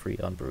completely free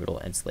on Brutal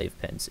and Slave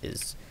Pens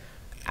is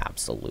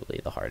absolutely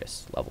the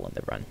hardest level in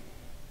the run.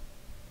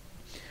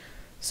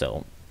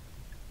 So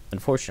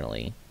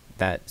unfortunately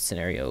that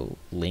scenario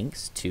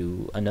links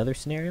to another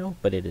scenario,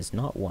 but it is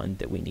not one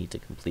that we need to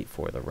complete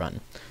for the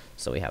run.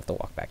 So we have to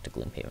walk back to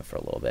Gloomhaven for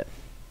a little bit.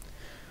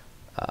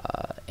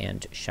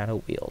 And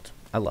Shadow Wield.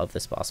 I love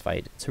this boss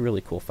fight. It's a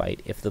really cool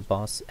fight. If the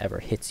boss ever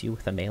hits you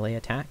with a melee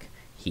attack,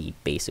 he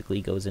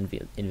basically goes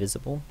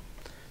invisible.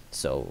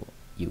 So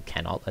you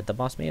cannot let the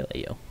boss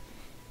melee you.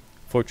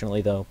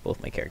 Fortunately though,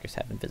 both my characters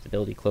have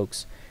invisibility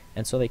cloaks,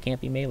 and so they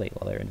can't be meleeed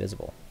while they're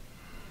invisible.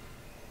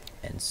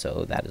 And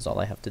so that is all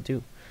I have to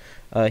do.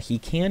 He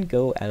can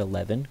go at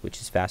 11, which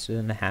is faster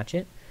than the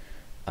hatchet,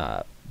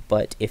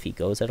 but if he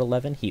goes at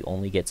 11, he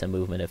only gets a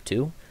movement of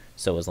 2,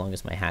 so as long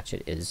as my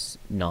hatchet is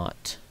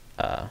not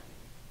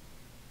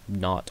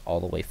all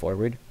the way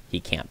forward, he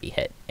can't be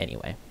hit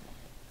anyway.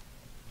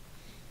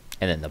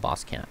 And then the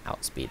boss can't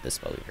outspeed the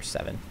Spellweaver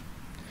 7.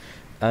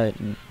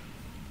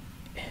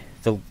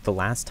 The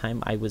last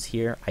time I was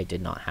here, I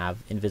did not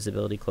have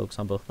invisibility cloaks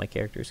on both my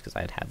characters because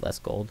I had less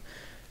gold.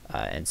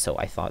 And so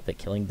I thought that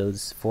killing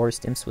those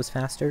forest imps was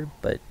faster,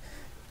 but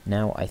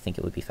now I think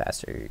it would be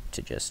faster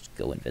to just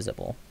go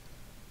invisible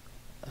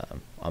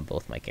on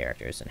both my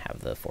characters and have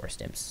the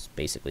forest imps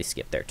basically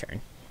skip their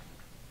turn.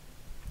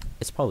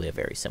 It's probably a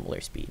very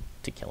similar speed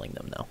to killing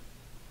them though.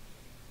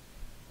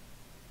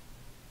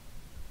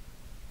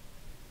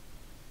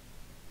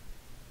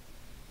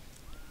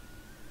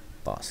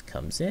 Boss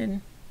comes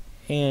in,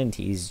 and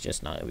he's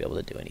just not going to be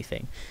able to do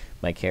anything.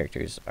 My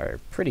characters are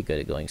pretty good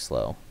at going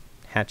slow.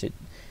 Hatchet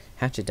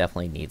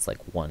definitely needs like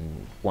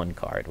one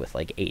card with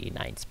like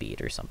 89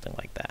 speed or something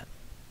like that.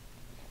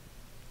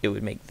 It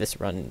would make this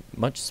run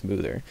much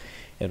smoother.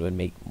 It would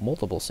make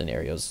multiple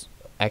scenarios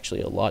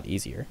actually a lot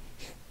easier.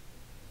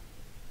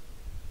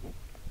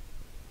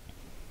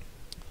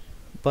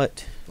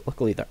 But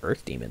luckily the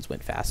Earth Demons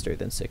went faster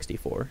than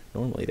 64.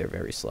 Normally they're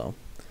very slow.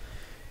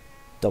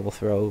 Double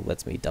Throw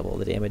lets me double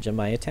the damage on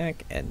my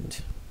attack,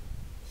 and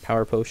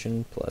Power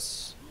Potion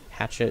plus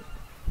Hatchet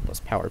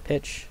plus Power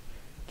Pitch,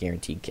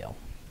 guaranteed kill.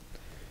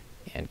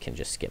 And can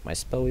just skip my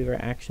Spellweaver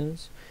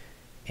actions.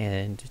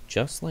 And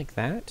just like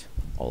that,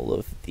 all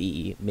of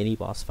the mini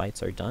boss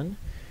fights are done.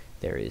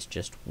 There is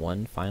just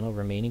one final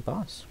remaining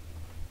boss.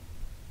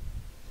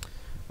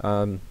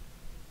 I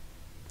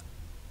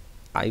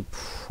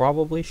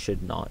probably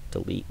should not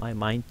delete my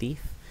Mind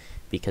Thief,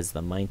 because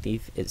the Mind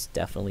Thief is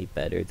definitely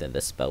better than the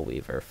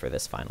Spellweaver for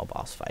this final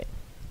boss fight.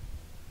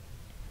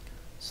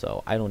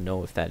 So I don't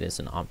know if that is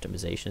an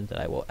optimization that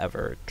I will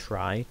ever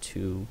try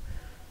to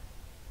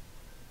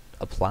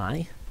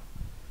apply.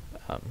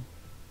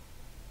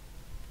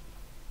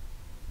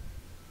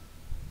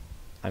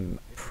 I'm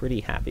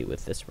pretty happy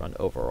with this run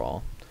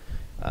overall.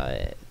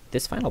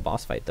 This final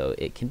boss fight, though,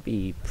 it can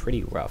be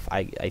pretty rough.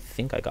 I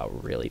think I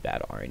got really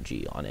bad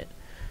RNG on it.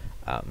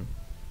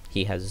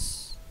 He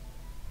has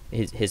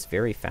his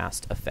very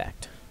fast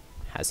effect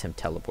has him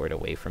teleport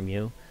away from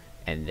you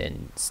and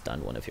then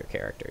stun one of your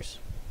characters.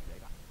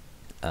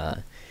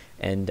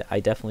 And I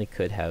definitely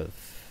could have,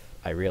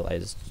 I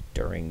realized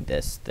during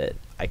this that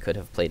I could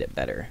have played it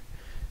better.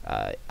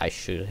 I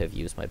should have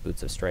used my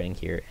Boots of Striding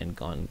here and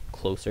gone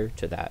closer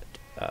to that,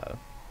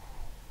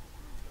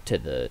 to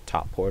the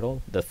top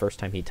portal. The first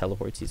time he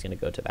teleports, he's going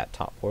to go to that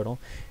top portal,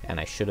 and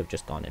I should have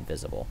just gone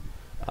invisible.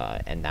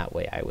 And that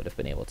way I would have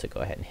been able to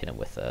go ahead and hit him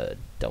with a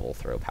double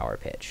throw power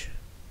pitch.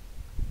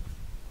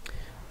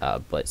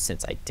 But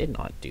since I did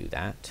not do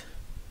that,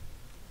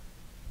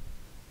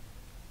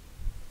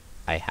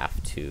 I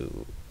have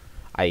to...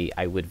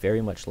 I would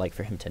very much like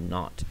for him to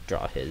not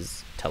draw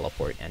his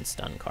teleport and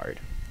stun card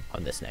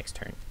on this next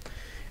turn.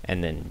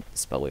 And then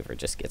Spellweaver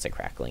just gets a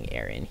crackling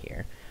air in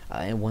here.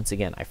 And once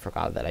again, I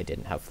forgot that I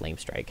didn't have Flame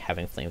Strike.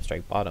 Having Flame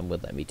Strike bottom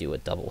would let me do a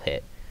double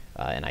hit,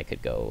 and I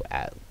could go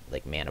at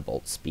like Mana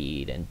Bolt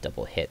speed and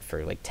double hit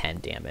for like 10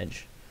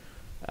 damage.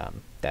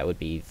 That would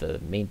be the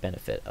main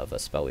benefit of a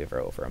Spellweaver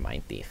over a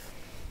Mind Thief.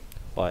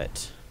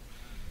 But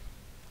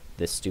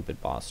this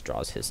stupid boss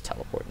draws his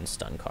teleport and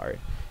stun card,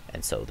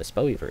 and so the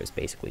Spellweaver is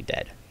basically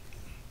dead.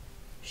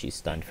 She's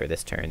stunned for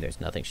this turn.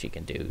 There's nothing she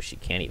can do. She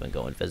can't even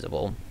go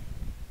invisible.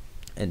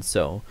 And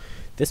so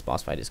this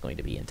boss fight is going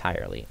to be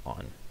entirely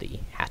on the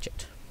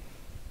hatchet.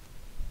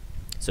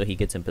 So he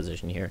gets in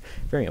position here.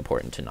 Very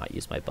important to not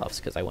use my buffs,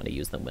 because I want to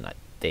use them when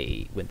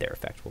their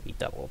effect will be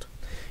doubled.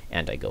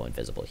 And I go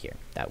invisible here.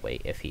 That way,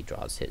 if he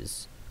draws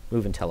his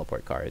move and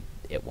teleport card,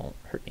 it won't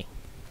hurt me.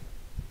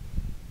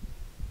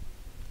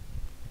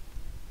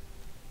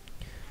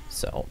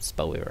 So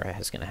Spellweaver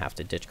is going to have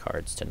to ditch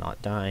cards to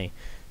not die,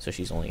 so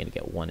she's only going to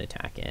get one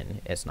attack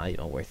in. It's not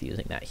even worth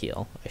using that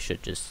heal. I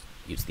should just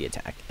use the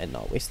attack and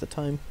not waste the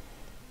time.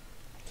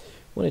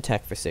 One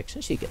attack for 6,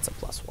 and she gets a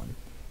 +1.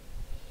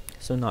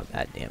 So not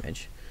bad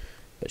damage,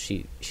 but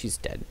she's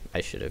dead.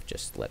 I should have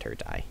just let her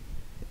die,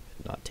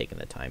 not taken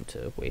the time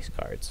to waste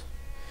cards.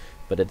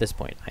 But at this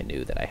point, I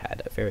knew that I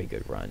had a very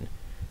good run,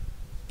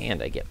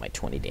 and I get my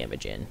 20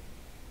 damage in.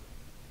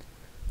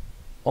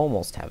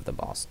 Almost have the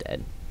boss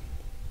dead.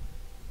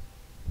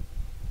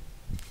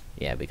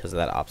 Yeah, because of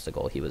that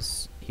obstacle, he would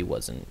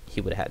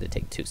have had to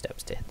take 2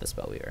 steps to hit the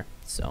Spellweaver.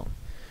 So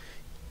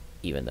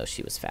even though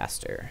she was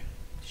faster,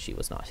 she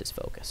was not his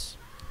focus.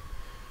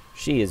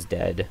 She is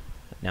dead.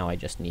 Now I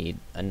just need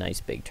a nice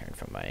big turn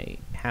from my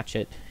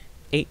hatchet.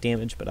 8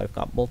 damage, but I've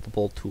got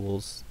multiple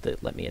tools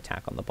that let me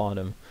attack on the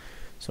bottom.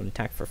 So an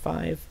attack for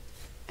 5,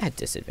 at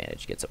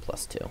disadvantage, gets a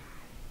 +2.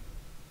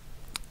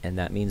 And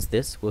that means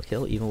this will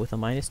kill even with a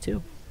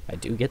 -2. I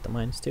do get the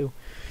 -2.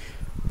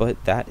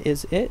 But that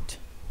is it.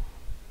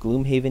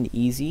 Gloomhaven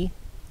easy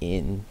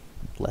in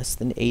less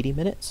than 80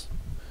 minutes.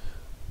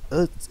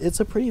 It's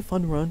a pretty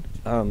fun run.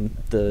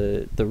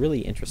 The really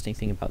interesting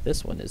thing about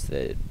this one is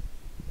that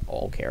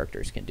all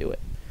characters can do it.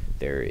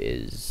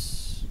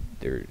 There's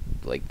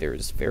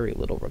very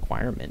little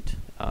requirement.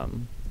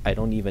 I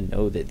don't even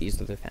know that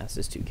these are the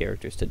fastest 2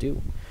 characters to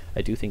do.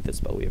 I do think that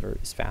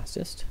Spellweaver is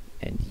fastest,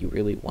 and you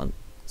really want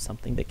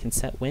something that can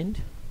set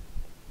wind.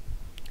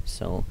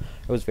 So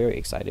I was very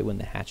excited when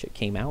the hatchet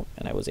came out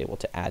and I was able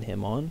to add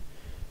him on,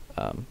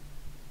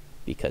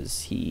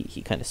 because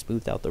he kind of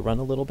smoothed out the run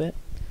a little bit.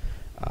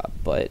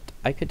 But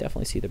I could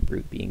definitely see the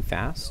Brute being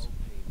fast.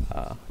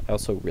 I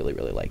also really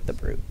like the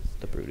Brute.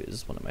 The Brute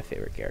is one of my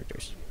favorite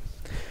characters.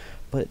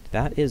 But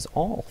that is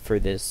all for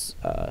this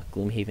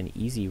Gloomhaven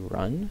easy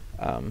run.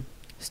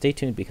 Stay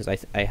tuned, because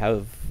I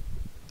have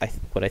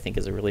what I think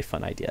is a really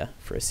fun idea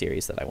for a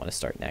series that I want to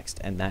start next,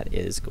 and that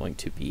is going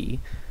to be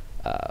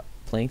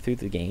playing through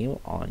the game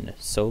on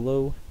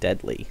solo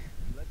deadly.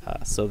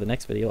 So the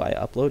next video I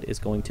upload is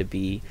going to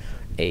be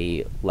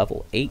a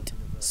level 8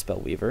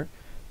 Spellweaver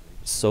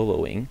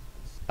soloing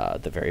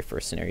the very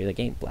first scenario of the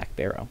game, Black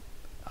Barrow.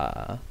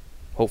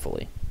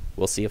 Hopefully.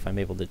 We'll see if I'm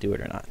able to do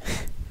it or not.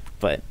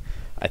 But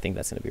I think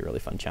that's going to be a really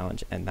fun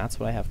challenge, and that's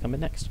what I have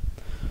coming next.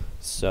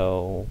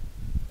 So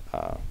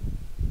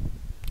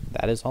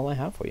that is all I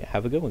have for you.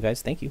 Have a good one,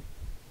 guys. Thank you.